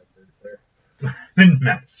that one. I'm like third player. Didn't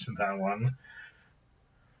master that one.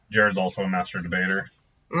 Jared's also a master debater.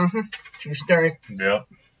 True story. Yep.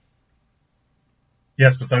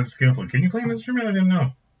 Yes, besides the skin flute. Can you play an instrument? I didn't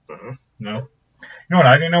know. No. You know what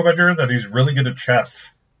I didn't know about Jared? That he's really good at chess.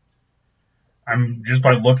 I'm just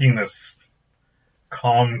by looking this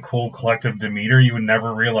calm, cool, collective demeanor, you would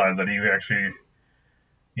never realize that he actually,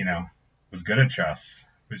 was good at chess.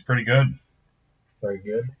 He was pretty good. Very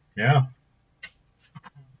good. Yeah.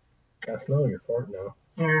 I smell your fart now.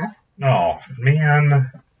 Yeah. Oh, man.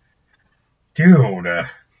 Dude.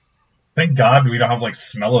 Thank God we don't have,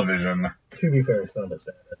 smell-o-vision. To be fair, it's not as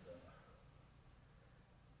bad as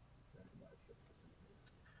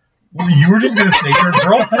You were just going to say your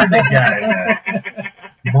girlfriend again.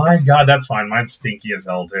 My God, that's fine. Mine's stinky as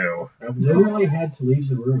hell, too. I've literally had to leave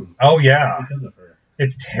the room Oh, yeah. because of her.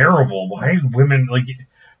 It's terrible. Why do women,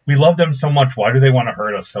 we love them so much. Why do they want to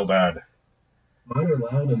hurt us so bad? Mine are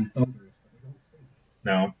loud and thunderous, but they don't sing.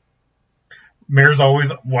 No. Mare's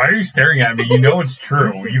always, why are you staring at me? You know it's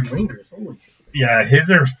true. Fingers, holy shit. Yeah, his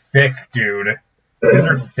are thick, dude. His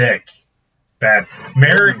are thick. Bad.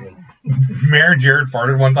 Mare and Jared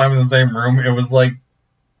farted one time in the same room. It was like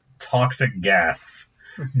toxic gas.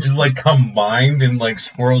 Just combined and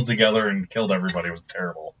swirled together and killed everybody. It was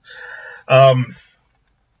terrible.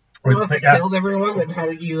 Well, if it killed everyone, then how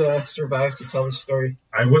did you survive to tell the story?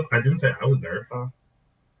 I didn't say I was there.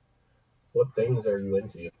 What things are you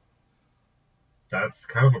into? That's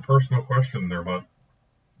kind of a personal question there, bud.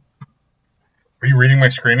 Are you reading my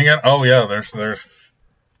screen again? Oh yeah, there's.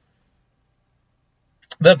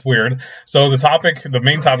 That's weird. So the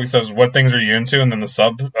main topic says, what things are you into? And then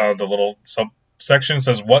the little subsection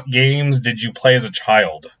says, what games did you play as a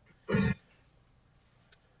child?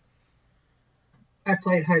 I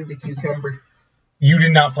played Hide the Cucumber. You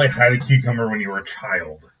did not play Hide the Cucumber when you were a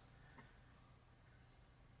child.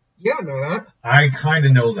 You don't know that. I kind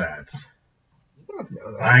of know that. You don't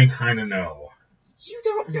know that. I kind of know. You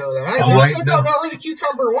don't know that. Oh, I I also know. don't know where the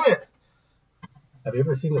cucumber went. Have you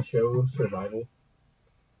ever seen the show Survival?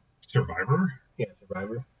 Survivor? Yeah,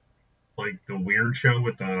 Survivor. Like the weird show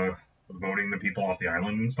with the voting the people off the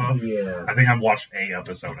island and stuff? Yeah. I think I've watched a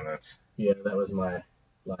episode of it. Yeah, that was my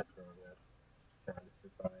life growing up. Trying to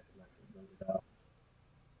survive and not get voted out.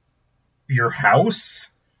 Your house?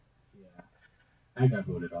 Yeah. I got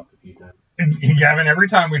voted off a few times. Gavin, every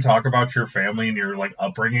time we talk about your family and your like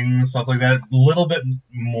upbringing and stuff like that, a little bit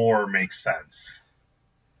more makes sense.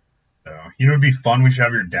 So, you know, it'd be fun. We should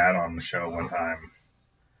have your dad on the show one time.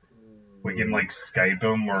 We can like Skype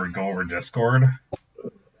him or go over Discord.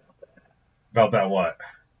 About that what?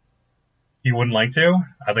 You wouldn't like to?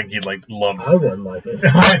 I think he'd love to. I wouldn't like it.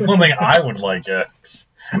 I don't think I would like it.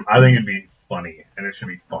 I think it'd be funny and it should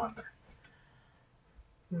be fun.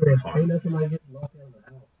 Ain't nothing like getting locked out of the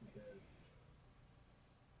house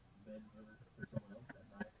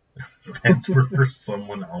because Beds were for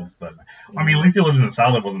someone else that night. I mean, at least he lived in the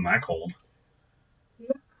south. It wasn't that cold.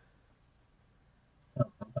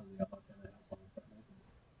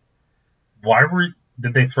 Why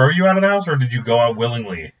did they throw you out of the house or did you go out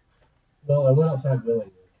willingly? Well, I went outside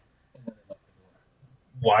willingly. And then I locked the door.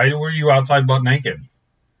 Why were you outside butt naked?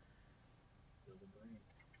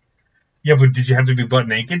 Yeah, but did you have to be butt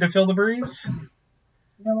naked to feel the breeze?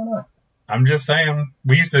 Yeah, why not? I'm just saying.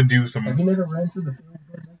 We used to do Have some. you never ran through the field butt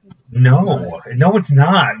naked? No, no, it's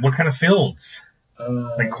not. What kind of fields?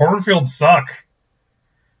 Like cornfields suck.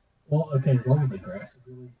 Well, okay, as long as the grass is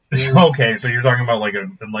really Okay, so you're talking about like a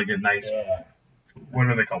nice. Yeah. What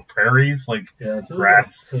are they called? Prairies, like Yeah, it's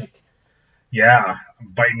grass. Sick. Yeah,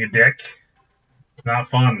 biting a dick. It's not I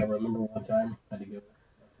fun. remember one time I had to go to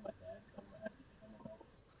my dad.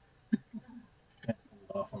 I had to pull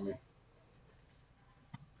it off for me.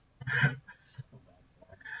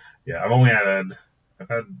 Yeah, I've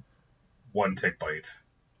had one tick bite.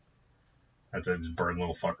 That's it, just burn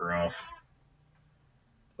little fucker off.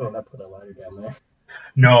 Oh, and I put a lighter down there.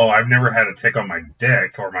 No, I've never had a tick on my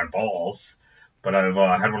dick or my balls, but I've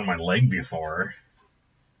had one on my leg before.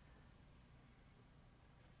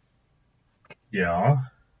 Yeah.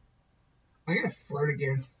 I gotta fart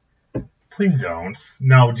again. Please don't.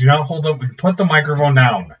 No, do not hold up. Put the microphone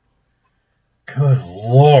down. Good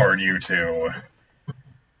Lord, you two.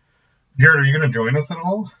 Jared, are you going to join us at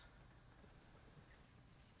all?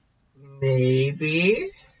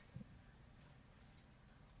 Maybe.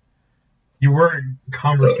 You were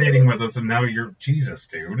conversating with us, and now you're Jesus,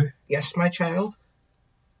 dude. Yes, my child.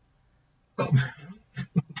 I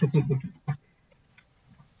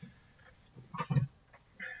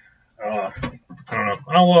don't know.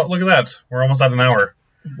 Oh, well, look at that. We're almost at an hour.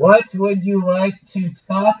 What would you like to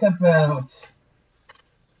talk about?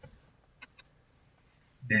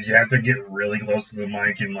 Did you have to get really close to the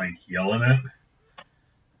mic and, like, yell in it?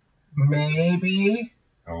 Maybe.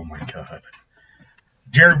 Oh, my God.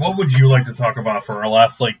 Jared, what would you like to talk about for our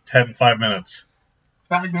last, 5 minutes?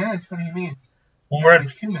 5 minutes? What do you mean? Well, we're at...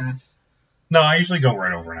 It's 2 minutes. No, I usually go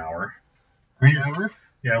right over an hour. Right over?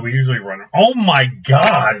 Yeah, we usually run... Oh, my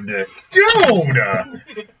God!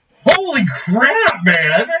 Dude! Holy crap,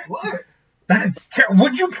 man! What? That's terrible.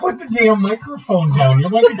 Would you put the damn microphone down? You're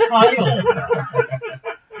like a child.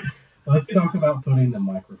 Let's talk about putting the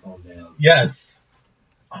microphone down. Yes.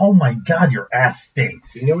 Oh, my God, your ass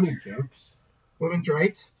stinks. Do you know any jokes? Women's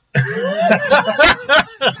rights?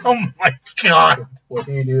 Oh, my God. What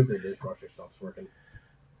do you do if the dishwasher stops working?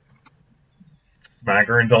 Smack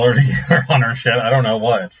her and tell her to get her on her shit. I don't know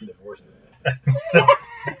what. Divorce.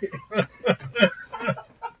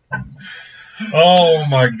 Oh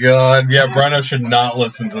my God. Yeah, Brenna should not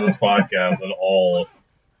listen to this podcast at all.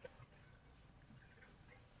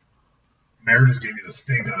 Mary just gave me the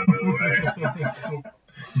stink on it, by the way.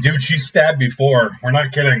 Dude, she stabbed before. We're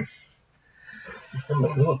not kidding. From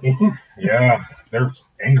the Philippines. Yeah, they're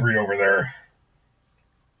angry over there.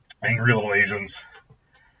 Angry little Asians.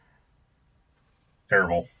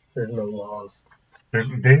 Terrible. There's no laws.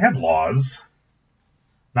 They had laws.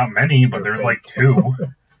 Not many, but there's like 2.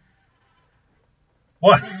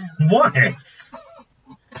 What? What?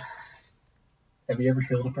 Have you ever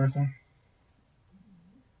killed a person?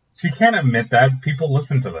 She can't admit that. People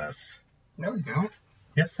listen to this. No, they don't.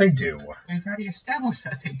 Yes, they do. We've already established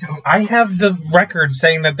that they don't. I have the record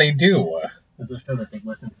saying that they do. Does this show that they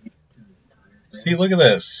listen to the entire thing? See, look at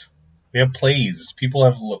this. We have plays. People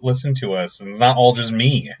have listened to us, and it's not all just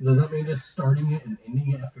me. Does that mean just starting it and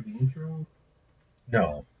ending it after the intro?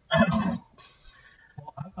 No. Well,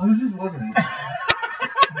 I was just wondering.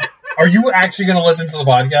 Are you actually going to listen to the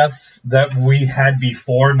podcasts that we had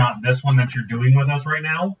before, not this one that you're doing with us right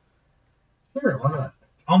now? Sure, why not?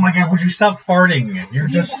 Oh my God, would you stop farting? You're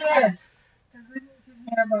You just... should. Because then you can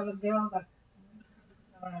hear about a girl that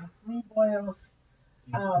reboils.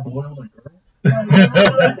 Boiled a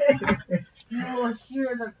girl? You will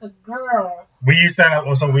hear that the girl. We used to have,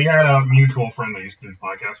 so we had a mutual friend that used to do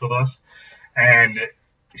podcasts with us, and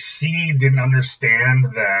she didn't understand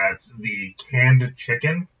that the canned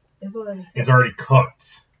chicken is already cooked.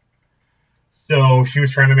 So she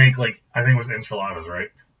was trying to make, like, I think it was enchiladas, right?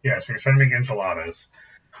 Yeah, she was trying to make enchiladas.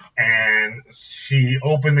 And she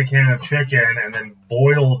opened the can of chicken and then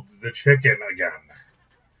boiled the chicken again.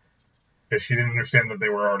 Because she didn't understand that they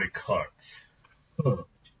were already cooked. Huh.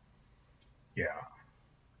 Yeah.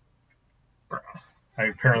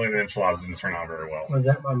 Apparently the enchiladas didn't turn out very well. Was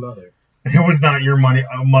that my mother? It was not your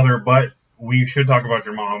mother, but we should talk about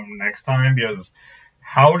your mom next time, because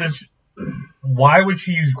why would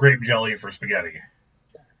she use grape jelly for spaghetti?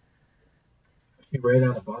 She ran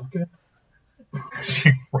out of vodka?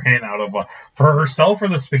 She ran out of for herself or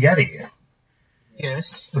the spaghetti?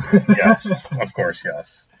 Yes. Yes, of course,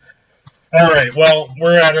 yes. All right, well,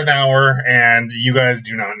 we're at an hour, and you guys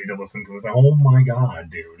do not need to listen to this. Oh my God,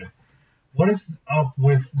 dude. What is up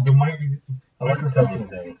with the I like touching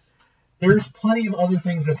things. There's plenty of other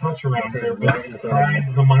things to touch around here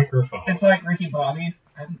besides the microphone. It's like Ricky Bobby.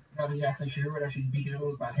 I'm not exactly sure what I should be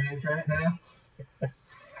doing with my hands right now.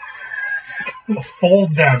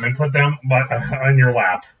 Fold them and put them on your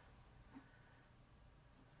lap.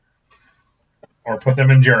 Or put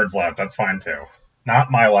them in Jared's lap. That's fine, too.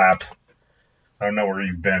 Not my lap. I don't know where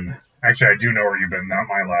you've been. Actually, I do know where you've been. Not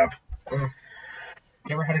my lap. You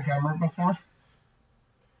ever had a gummer before?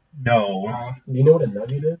 No. Do you know what a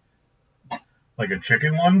nugget is? Like a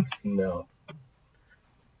chicken one? No.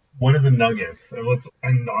 What is a nugget? So let's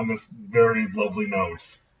end on this very lovely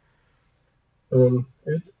note.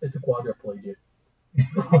 It's a quadriplegic.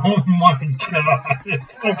 Oh my God.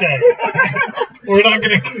 It's okay. We're not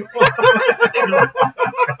going to...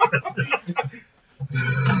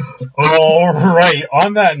 All right.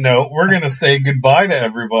 On that note, we're going to say goodbye to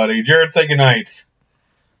everybody. Jared, say goodnight.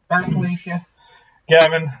 Bye, Felicia.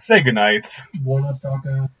 Gavin, say goodnight. Buenos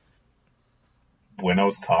tacos.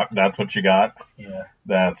 Buenos talk. That's what you got? Yeah.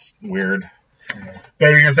 That's weird. Yeah.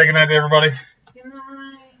 Baby, you going to say goodnight to everybody? Good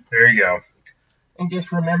night. There you go. And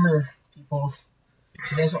just remember, people, if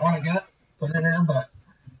she doesn't want a gut, put it in her butt.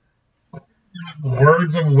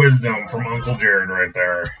 Words of wisdom from Uncle Jared right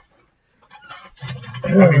there.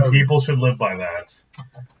 I mean, people should live by that.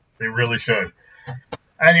 They really should.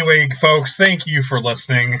 Anyway, folks, thank you for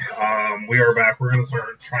listening. We are back. We're going to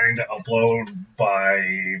start trying to upload by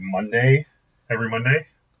Monday. Every Monday?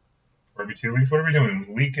 Or every 2 weeks? What are we doing?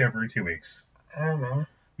 A week every 2 weeks? I don't know.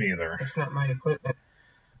 Me either. It's not my equipment.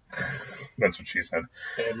 That's what she said.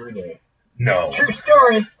 Every day. No. True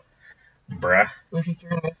story. Bruh. We should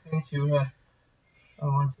turn this into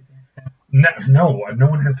once again. No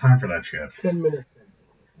one has time for that shit. 10 minutes.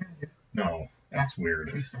 No, that's weird.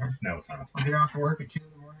 True story. No, it's not. I'll get off of work at 2 in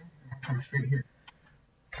the morning and I'll come straight here.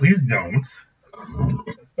 Please don't,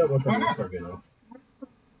 That's about what time we start getting off.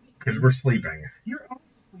 because we're sleeping. You're always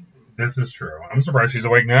sleeping. This is true. I'm surprised she's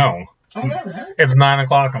awake now. I know, right? It's 9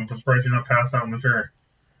 o'clock. I'm surprised she's not passed out in the chair.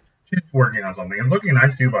 She's working on something. It's looking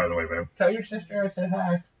nice too, by the way, babe. Tell your sister I said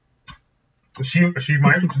hi. She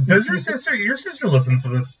might. Does your sister listens to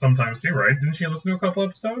this sometimes too, right? Didn't she listen to a couple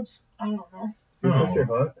episodes? I don't know. Your Oh. sister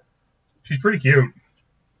hot? She's pretty cute.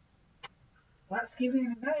 Let's keep it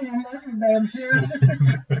damn. That's a damn sure.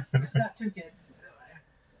 It's got 2 kids.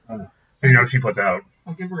 So you know she puts out.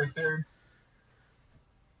 I'll give her a third.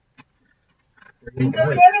 Where do you Go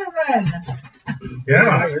buy get her then.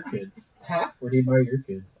 Yeah, your kids? Huh? Where do you buy your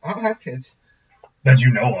kids? I don't have kids. that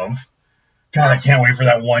you know of. God, I can't wait for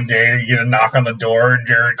that one day that you get a knock on the door and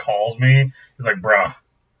Jared calls me. He's like, bruh. I'm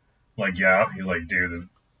like, yeah. He's like, dude, this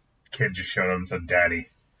kid just showed up and said, daddy.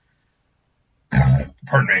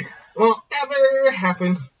 Pardon me. Well, never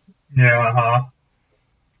happened. Yeah,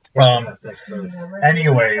 That's like first.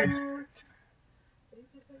 Anyway. You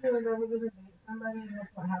said you were never going to date somebody and that's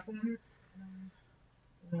what happened.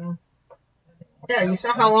 You know, Yeah, you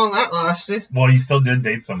saw how long that lasted. Well, you still did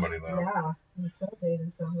date somebody, though. yeah, you still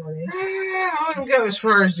dated somebody. I wouldn't go as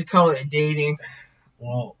far as to call it dating.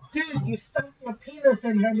 Well, Dude, you stuck your penis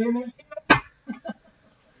in her, didn't you?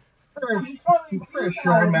 For a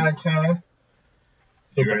short amount of time.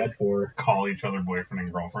 you So guys bad for. call each other boyfriend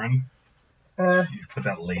and girlfriend. You put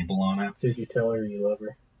that label on it. Did you tell her you love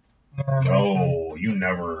her? No, you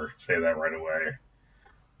never say that right away.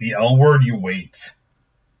 The L word, you wait.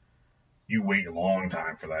 You wait a long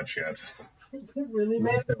time for that shit. Really,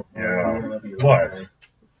 man? Yeah. What?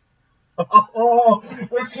 Oh,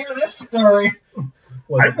 let's hear this story.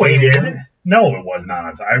 Was I it waited. really? No, it was not.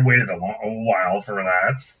 I waited a while for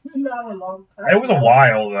that. Not a long time. It was a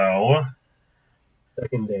while, though.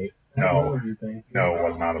 Second date. No. How old are you, think? No, it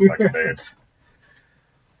was not a second date.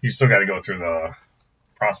 You still got to go through the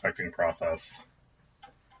prospecting process.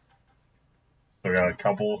 So we got a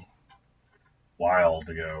couple while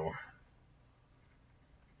to go.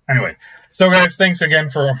 Anyway, so guys, thanks again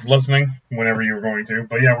for listening whenever you were going to.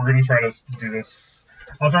 But yeah, we're going to try to do this.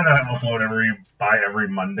 I'll try to upload every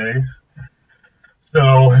Monday.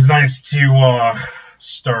 So it's nice to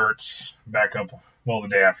start back up. Well, the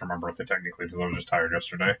day after my birthday, technically, because I was just tired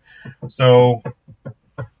yesterday. So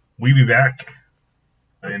we be back.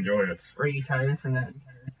 I enjoyed it. Were you tired for that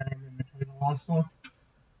entire time in between the last one?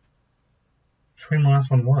 Between the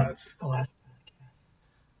last one, what? The last podcast.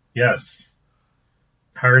 Yes.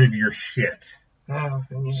 Tired of your shit. Oh,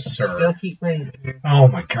 and you Sir. still keep bringing it. Oh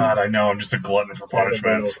my god, I know. I'm just a glutton for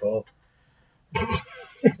punishment.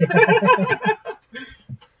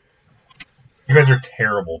 You guys are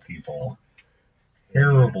terrible people.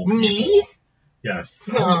 Terrible people. Me? Yes.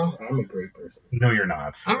 No, I'm a great person. No, you're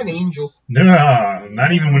not. I'm an angel. No,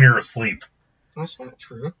 not even when you're asleep. That's not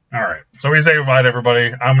true. All right. So we say goodbye to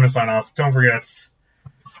everybody. I'm going to sign off. Don't forget,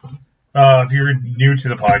 if you're new to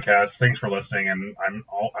the podcast, thanks for listening. And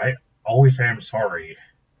I always say I'm sorry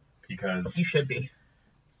because You should be.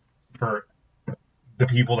 for the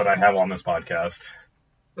people that I have on this podcast,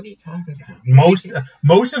 What are you talking about?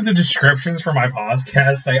 most of the descriptions for my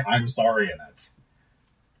podcast say I'm sorry in it.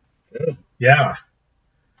 Good. Yeah.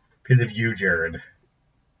 Because of you, Jared.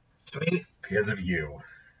 Sweet. Because of you.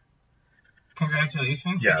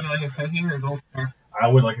 Congratulations. Yes. Would you like a cookie or a gold star? I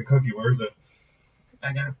would like a cookie. Where is it?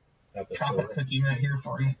 I got At a the chocolate store. cookie right here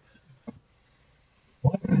for you.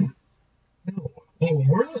 What? No. Oh,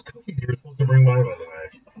 where are those cookies you were supposed to bring by the way?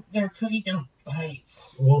 They're cookie dough bites.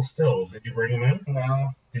 Well, still, did you bring them in? No.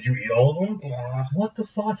 Did you eat all of them? Yeah. What the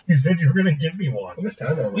fuck? You said you were going to give me How one. much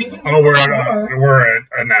time are we? We- on? Oh, we're at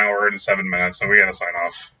an hour and 7 minutes, so we got to sign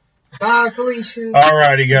off. Bye, Felicia.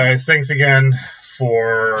 Alrighty, guys. Thanks again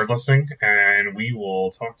for listening, and we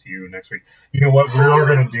will talk to you next week. You know what we're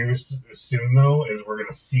going to do soon, though, is we're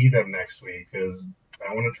going to see them next week, because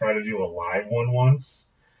I want to try to do a live one once,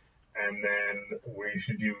 and then we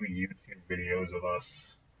should do YouTube videos of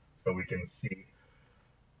us so we can see.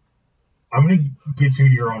 I'm going to get you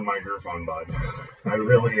your own microphone, bud. I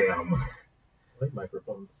really am. I like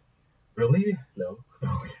microphones. Really? No.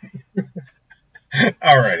 Okay.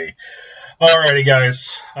 Alrighty,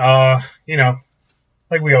 guys.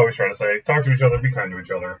 Like we always try to say, talk to each other, be kind to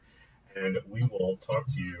each other, and we will talk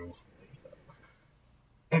to you.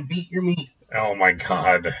 And beat your meat. Oh my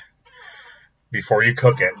god. Before you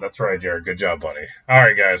cook it. That's right, Jared. Good job, buddy.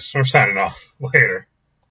 Alright, guys. We're signing off. Later.